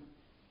done,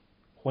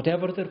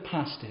 whatever their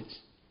past is.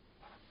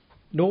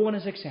 No one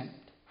is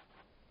exempt.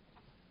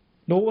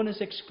 No one is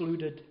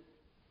excluded.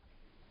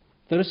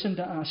 There isn't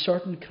a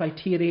certain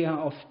criteria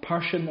of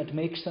person that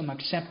makes them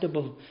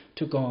acceptable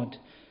to God.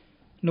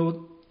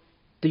 No,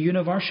 the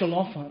universal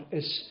offer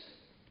is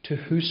to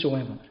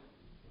whosoever.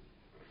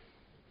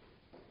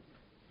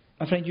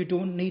 My friend, you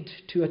don't need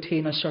to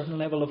attain a certain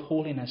level of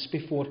holiness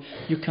before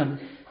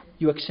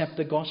you accept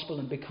the gospel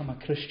and become a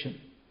Christian.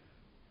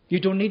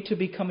 You don't need to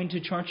be coming to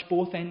church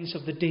both ends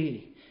of the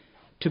day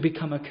to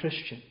become a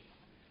Christian.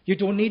 You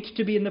don't need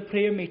to be in the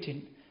prayer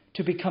meeting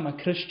to become a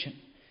Christian.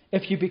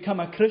 If you become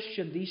a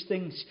Christian, these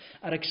things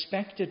are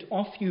expected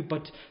of you,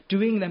 but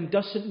doing them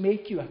doesn't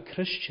make you a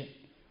Christian.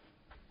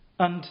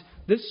 And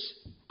this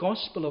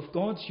gospel of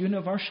God's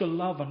universal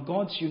love and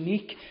God's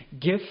unique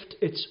gift,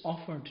 it's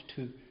offered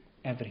to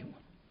everyone.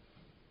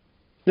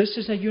 This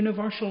is a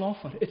universal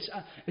offer.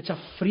 It's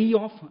a free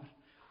offer.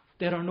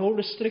 There are no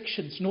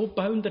restrictions, no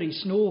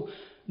boundaries,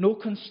 no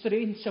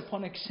constraints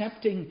upon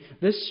accepting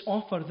this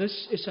offer.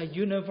 This is a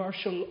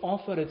universal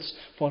offer. It's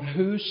for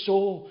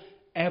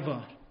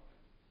whosoever.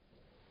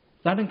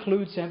 That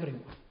includes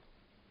everyone.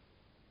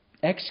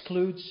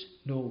 Excludes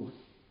no one.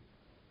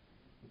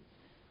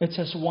 It's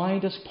as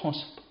wide as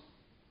possible.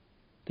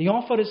 The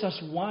offer is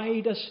as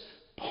wide as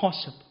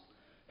possible.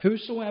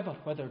 Whosoever,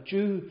 whether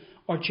Jew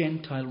or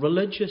Gentile,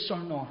 religious or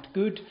not,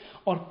 good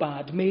or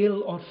bad,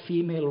 male or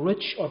female,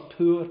 rich or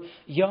poor,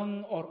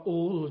 young or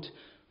old,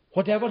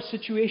 whatever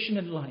situation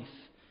in life,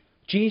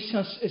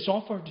 Jesus is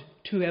offered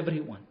to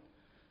everyone.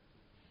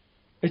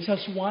 It's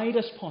as wide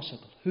as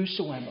possible,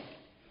 whosoever.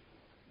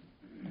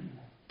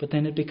 But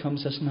then it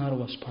becomes as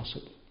narrow as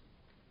possible.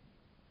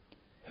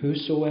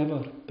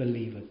 Whosoever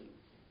believeth.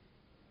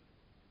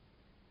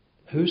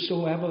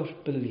 Whosoever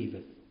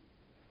believeth.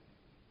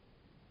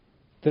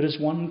 There is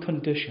one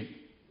condition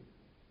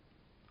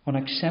on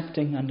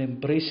accepting and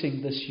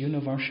embracing this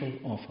universal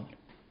offer.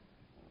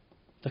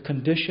 The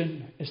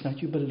condition is that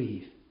you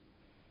believe.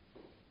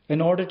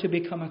 In order to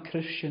become a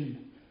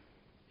Christian,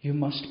 you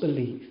must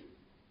believe.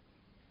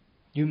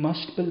 You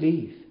must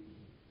believe.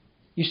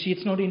 You see,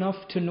 it's not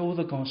enough to know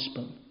the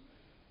gospel.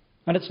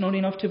 And it's not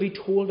enough to be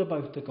told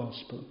about the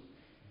gospel.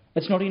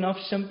 It's not enough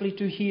simply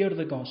to hear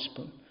the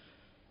gospel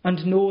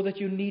and know that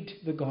you need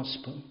the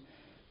gospel.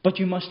 But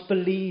you must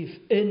believe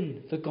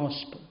in the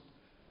gospel.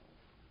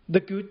 The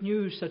good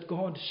news that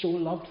God so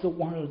loved the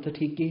world that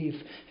He gave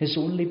His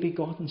only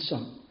begotten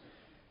Son.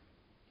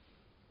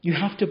 You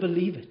have to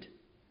believe it.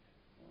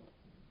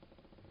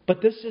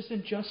 But this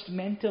isn't just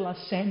mental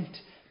assent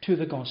to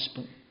the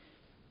gospel.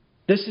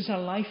 This is a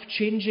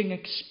life-changing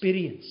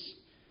experience.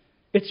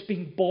 It's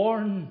being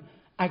born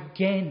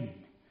again,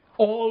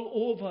 all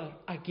over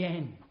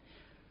again.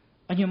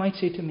 And you might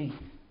say to me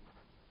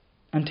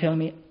and tell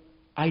me,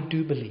 I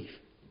do believe.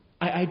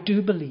 I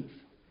do believe.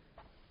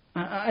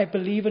 I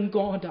believe in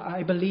God.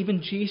 I believe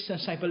in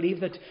Jesus. I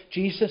believe that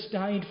Jesus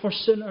died for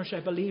sinners.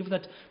 I believe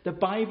that the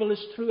Bible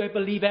is true. I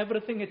believe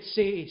everything it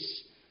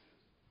says.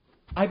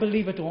 I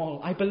believe it all.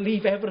 I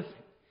believe everything.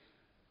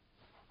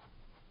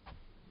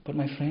 But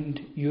my friend,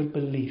 your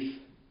belief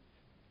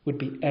would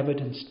be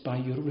evidenced by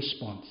your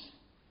response.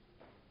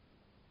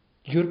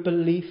 Your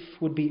belief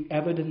would be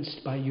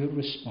evidenced by your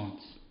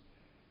response.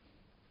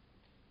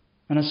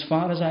 And as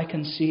far as I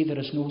can see, there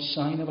is no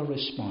sign of a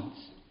response.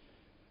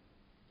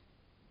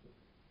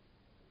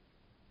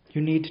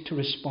 You need to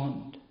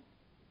respond.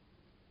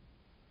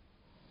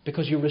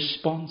 Because your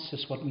response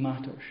is what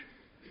matters.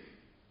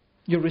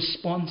 Your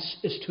response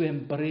is to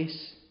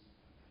embrace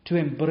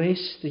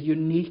the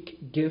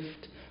unique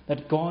gift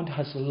that God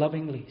has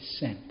lovingly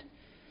sent.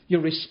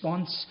 Your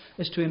response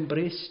is to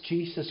embrace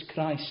Jesus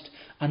Christ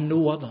and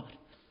no other.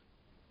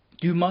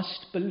 You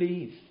must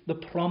believe the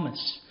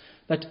promise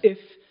that if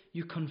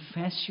you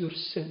confess your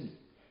sin,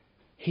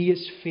 He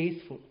is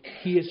faithful,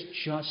 He is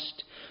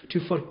just to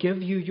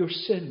forgive you your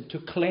sin, to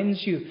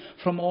cleanse you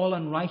from all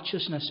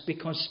unrighteousness,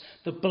 because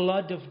the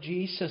blood of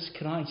Jesus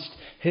Christ,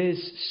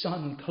 His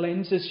Son,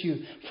 cleanses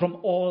you from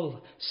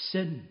all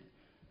sin.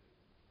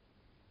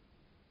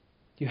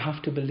 You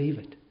have to believe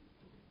it.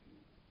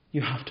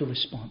 You have to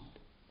respond.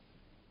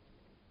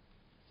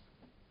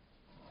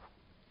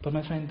 But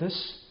my friend,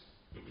 this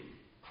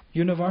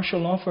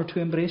universal offer to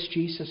embrace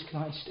Jesus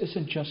Christ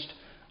isn't just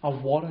a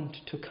warrant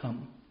to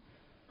come.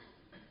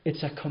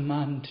 It's a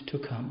command to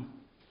come.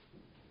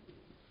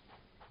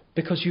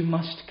 Because you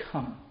must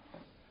come.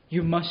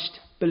 You must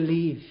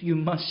believe. You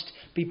must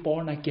be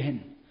born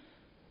again.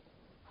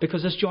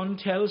 Because as John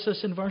tells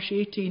us in verse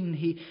 18,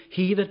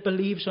 he that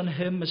believes on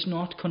Him is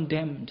not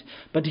condemned,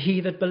 but he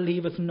that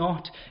believeth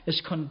not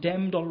is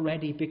condemned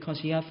already,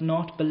 because he hath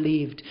not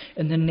believed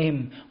in the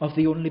name of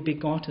the only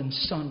begotten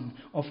Son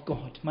of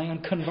God. My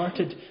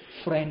unconverted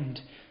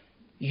friend,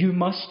 you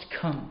must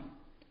come.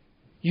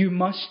 You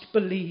must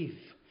believe.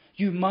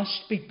 You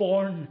must be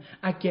born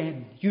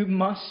again. You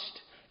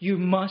must,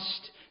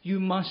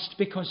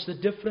 because the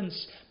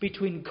difference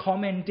between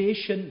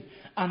commendation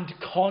and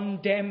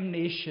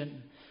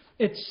condemnation,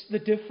 it's the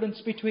difference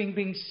between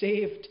being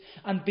saved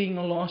and being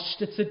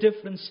lost. It's the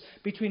difference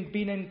between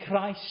being in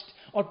Christ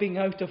or being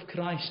out of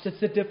Christ.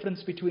 It's the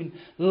difference between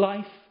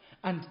life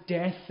and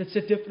death. It's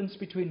the difference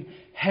between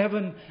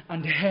heaven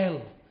and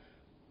hell.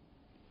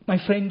 My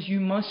friend, you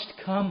must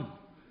come.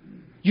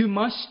 You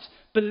must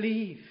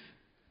believe.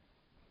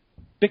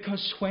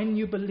 Because when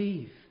you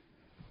believe,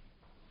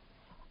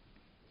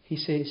 He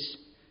says,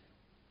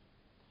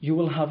 you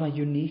will have a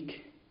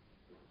unique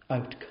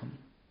outcome.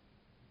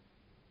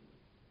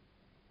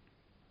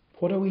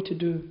 What are we to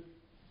do?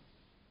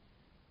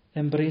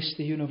 Embrace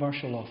the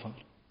universal offer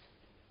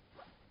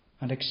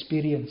and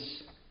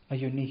experience a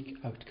unique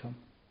outcome.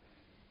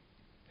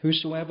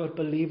 Whosoever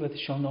believeth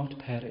shall not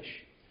perish,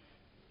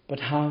 but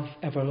have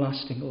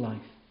everlasting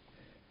life.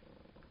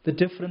 The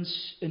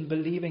difference in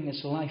believing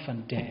is life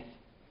and death.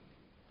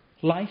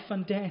 Life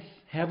and death,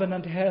 heaven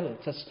and hell.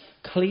 It's as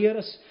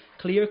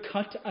clear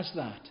cut as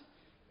that.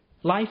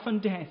 Life and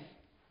death.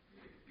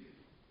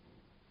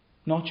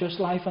 Not just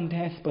life and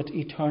death, but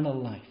eternal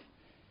life.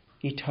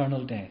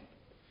 Eternal death.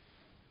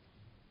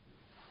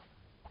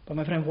 But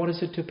my friend, what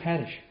is it to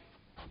perish?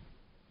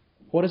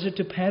 What is it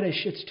to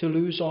perish? It's to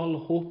lose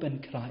all hope in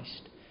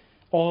Christ,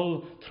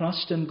 all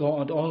trust in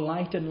God, all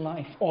light in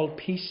life, all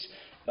peace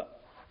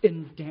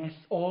in death,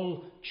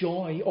 all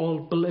joy, all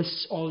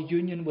bliss, all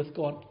union with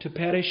God. To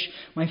perish,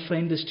 my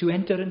friend, is to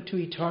enter into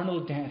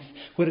eternal death,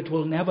 where it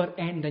will never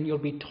end and you'll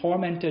be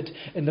tormented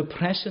in the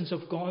presence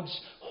of God's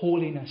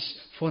holiness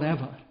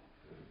forever.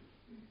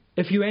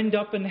 If you end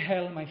up in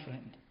hell, my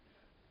friend,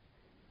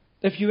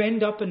 if you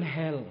end up in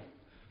hell,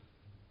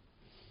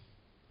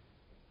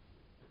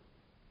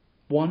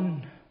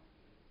 one,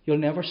 you'll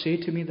never say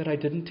to me that I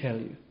didn't tell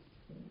you.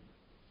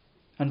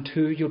 And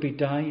two, you'll be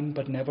dying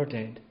but never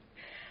dead.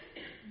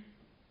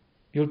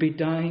 You'll be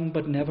dying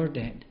but never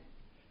dead.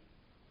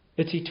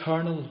 It's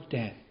eternal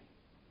death.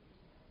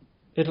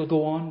 It'll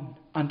go on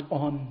and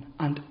on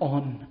and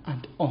on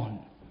and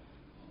on.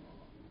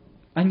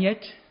 And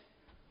yet,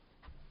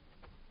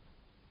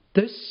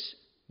 this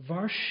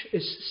verse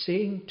is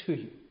saying to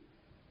you,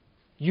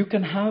 you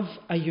can have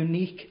a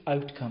unique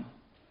outcome.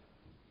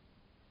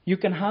 you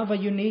can have a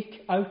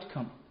unique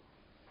outcome.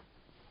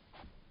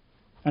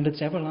 And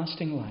it's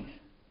everlasting life.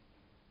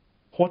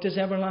 What is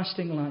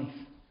everlasting life?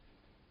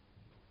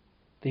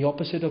 The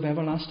opposite of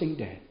everlasting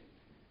death.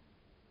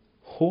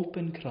 Hope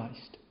in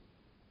Christ.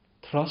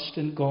 Trust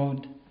in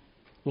God.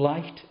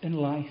 Light in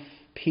life.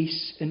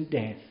 Peace in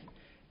death.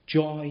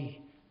 Joy,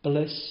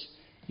 bliss,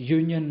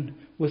 union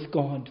with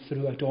God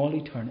throughout all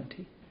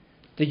eternity.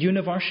 The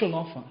universal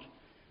offer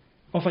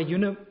of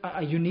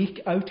a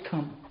unique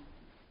outcome.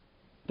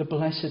 The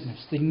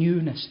blessedness, the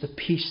newness, the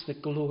peace, the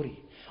glory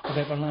of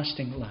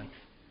everlasting life.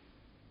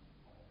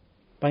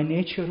 By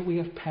nature we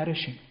are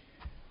perishing.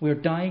 We are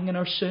dying in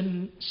our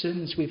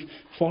sins. We've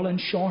fallen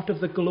short of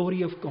the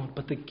glory of God.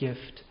 But the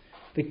gift,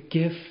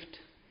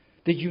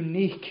 the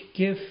unique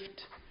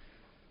gift,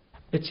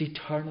 it's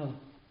eternal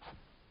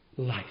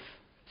life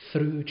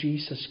through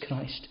Jesus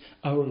Christ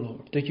our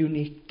Lord. The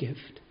unique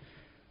gift.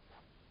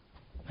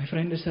 My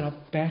friend, is there a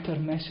better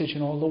message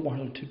in all the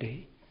world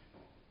today?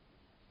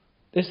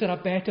 Is there a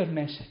better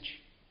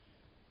message?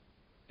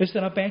 Is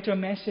there a better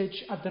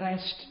message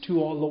addressed to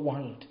all the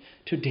world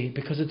today?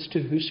 Because it's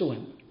to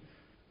whosoever.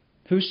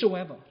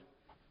 Whosoever.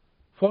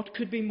 What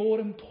could be more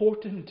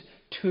important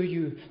to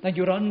you than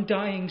your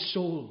undying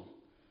soul?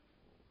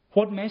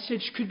 What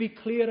message could be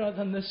clearer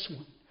than this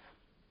one?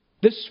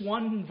 This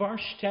one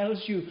verse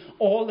tells you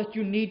all that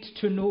you need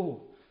to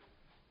know.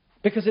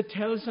 Because it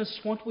tells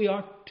us what we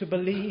are to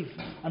believe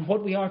and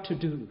what we are to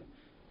do.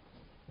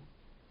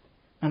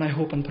 And I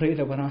hope and pray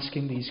that we're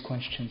asking these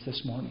questions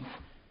this morning.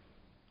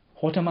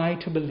 What am I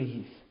to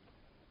believe?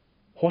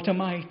 What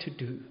am I to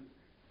do?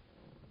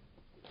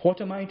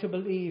 What am I to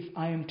believe?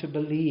 I am to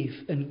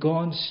believe in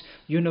God's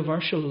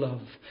universal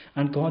love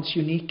and God's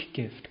unique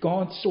gift.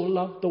 God so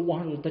loved the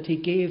world that He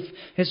gave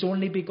His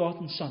only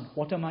begotten Son.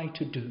 What am I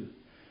to do?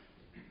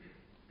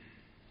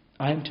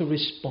 I am to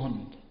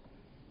respond.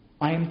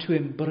 I am to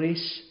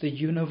embrace the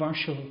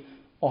universal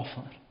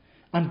offer.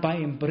 And by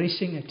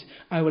embracing it,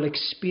 I will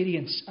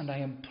experience, and I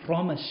am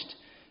promised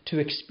to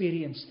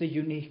experience, the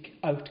unique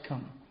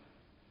outcome.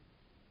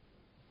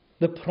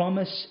 The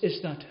promise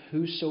is that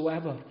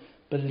whosoever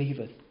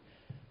believeth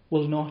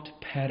will not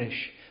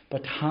perish,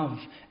 but have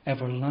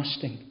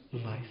everlasting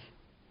life.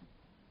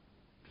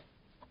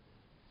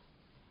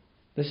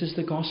 This is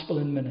the gospel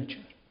in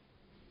miniature.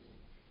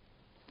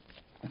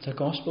 It's a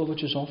gospel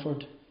which is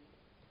offered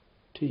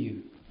to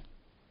you.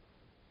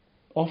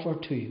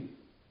 Offered to you.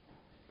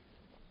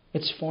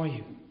 It's for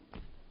you.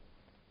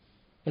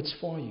 It's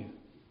for you.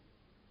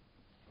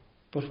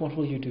 But what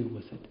will you do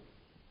with it?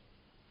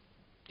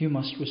 You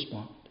must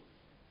respond.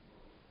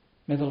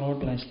 May the Lord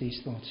bless these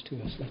thoughts to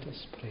us. Let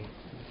us pray.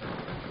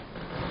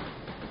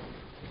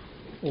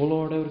 O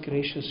Lord, our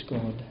gracious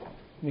God,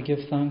 we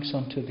give thanks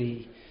unto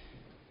Thee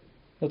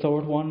that Thou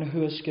art one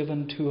who has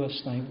given to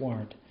us Thy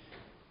word,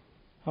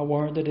 a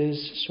word that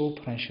is so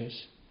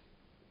precious,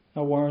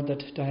 a word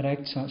that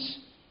directs us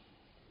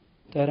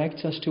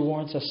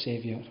towards a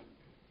Saviour,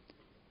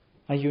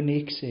 a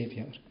unique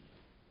Saviour,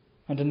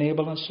 and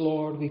enable us,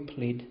 Lord, we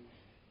plead,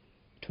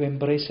 to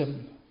embrace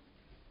Him,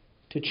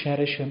 to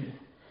cherish Him,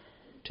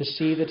 to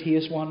see that He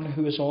is one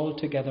who is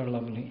altogether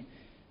lovely,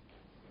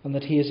 and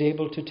that He is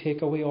able to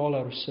take away all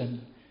our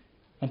sin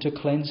and to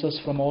cleanse us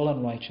from all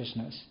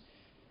unrighteousness.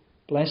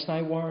 Bless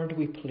Thy word,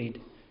 we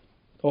plead,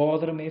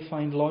 that it may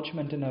find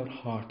lodgment in our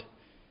heart,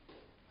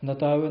 and that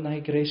Thou in Thy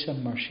grace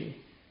and mercy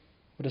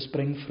wouldest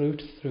bring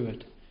fruit through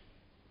it.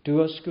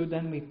 Do us good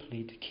then, we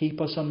plead.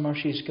 Keep us on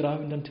mercy's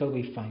ground until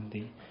we find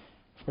Thee.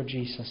 For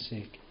Jesus'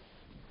 sake.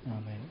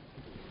 Amen.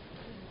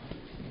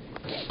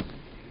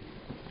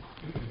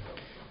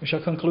 We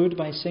shall conclude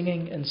by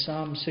singing in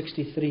Psalm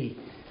 63.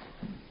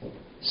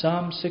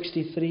 Psalm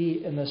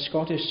 63 in the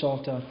Scottish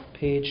Psalter,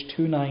 page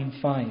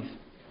 295.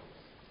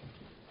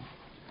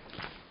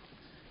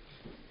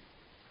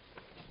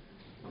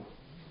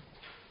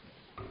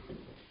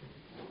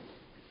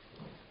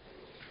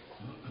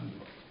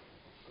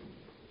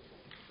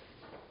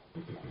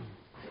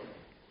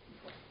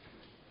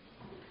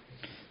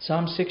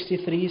 Psalm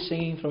 63,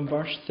 singing from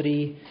verse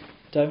 3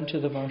 down to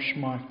the verse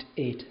marked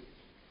 8.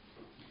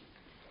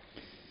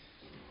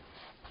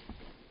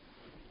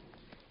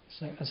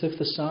 As if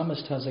the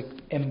psalmist has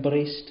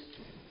embraced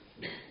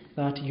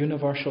that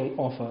universal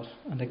offer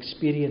and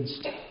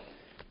experienced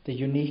the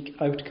unique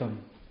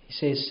outcome. He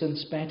says,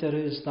 "Since better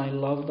is Thy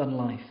love than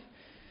life,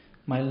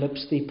 my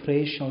lips Thee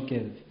praise shall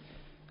give.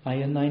 I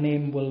in Thy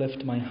name will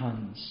lift my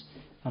hands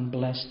and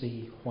bless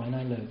Thee while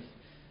I live."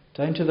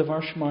 Down to the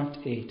verse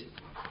marked 8,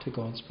 to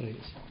God's praise.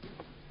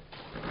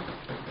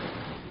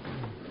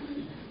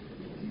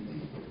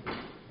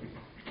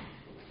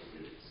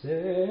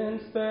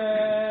 Since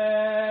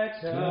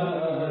better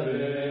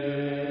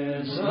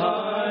is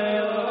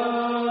Thy love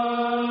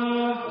than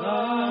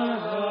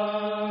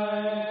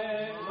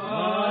life,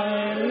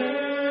 my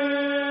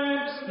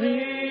lips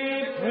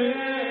Thee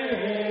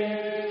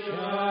praise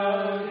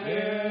shall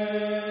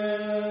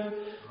give.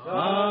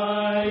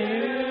 I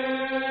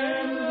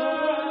in Thy name will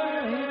lift my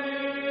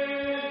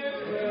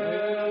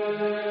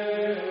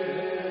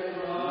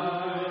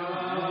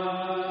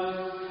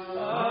hands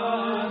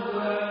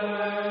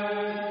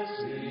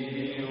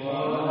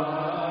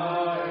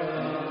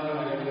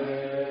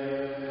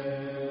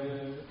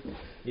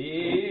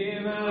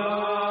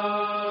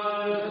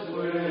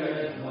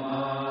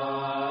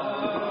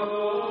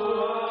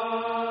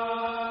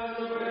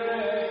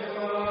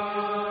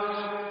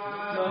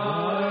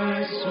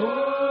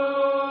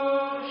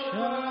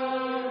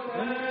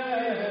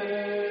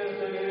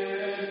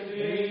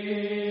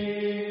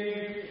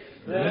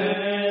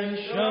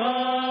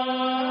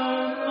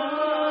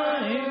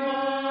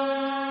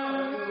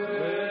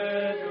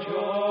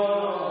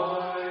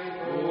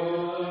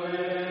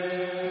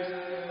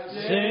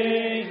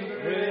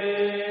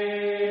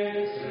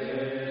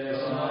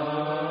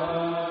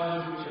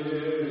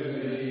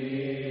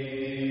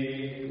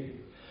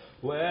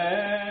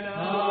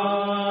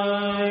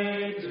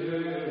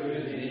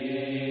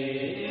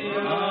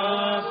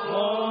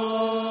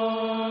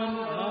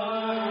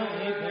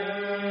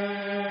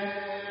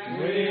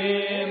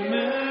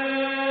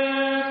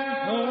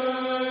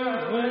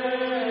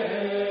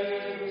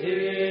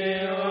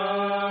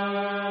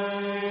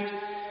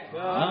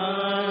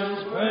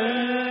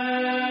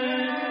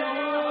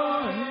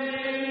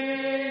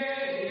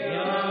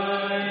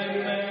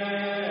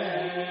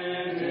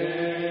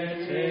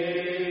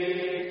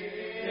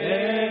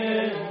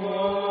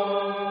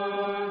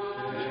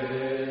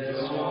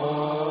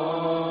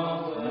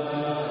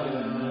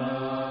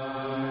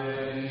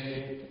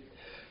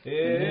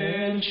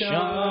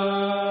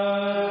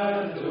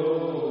shadow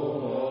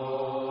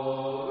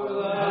of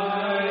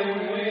thy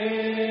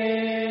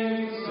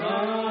wings I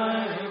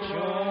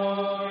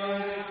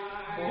joy,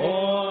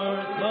 for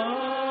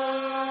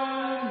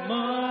God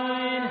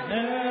mine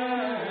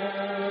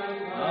help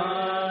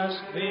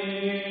hast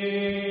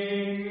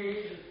been,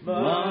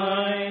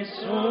 my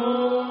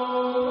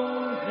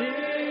soul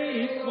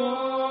thee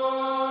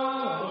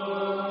follows,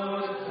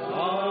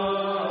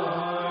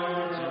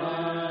 heart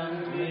and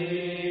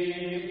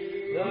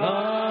me,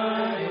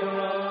 thy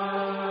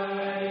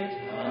right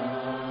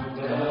hand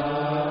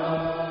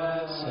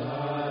doth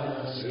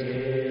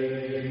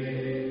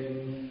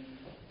sustain.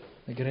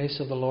 The grace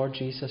of the Lord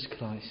Jesus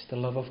Christ, the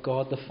love of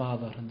God the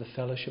Father, and the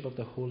fellowship of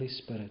the Holy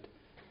Spirit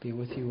be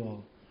with you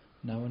all,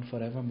 now and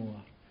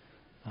forevermore.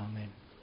 Amen.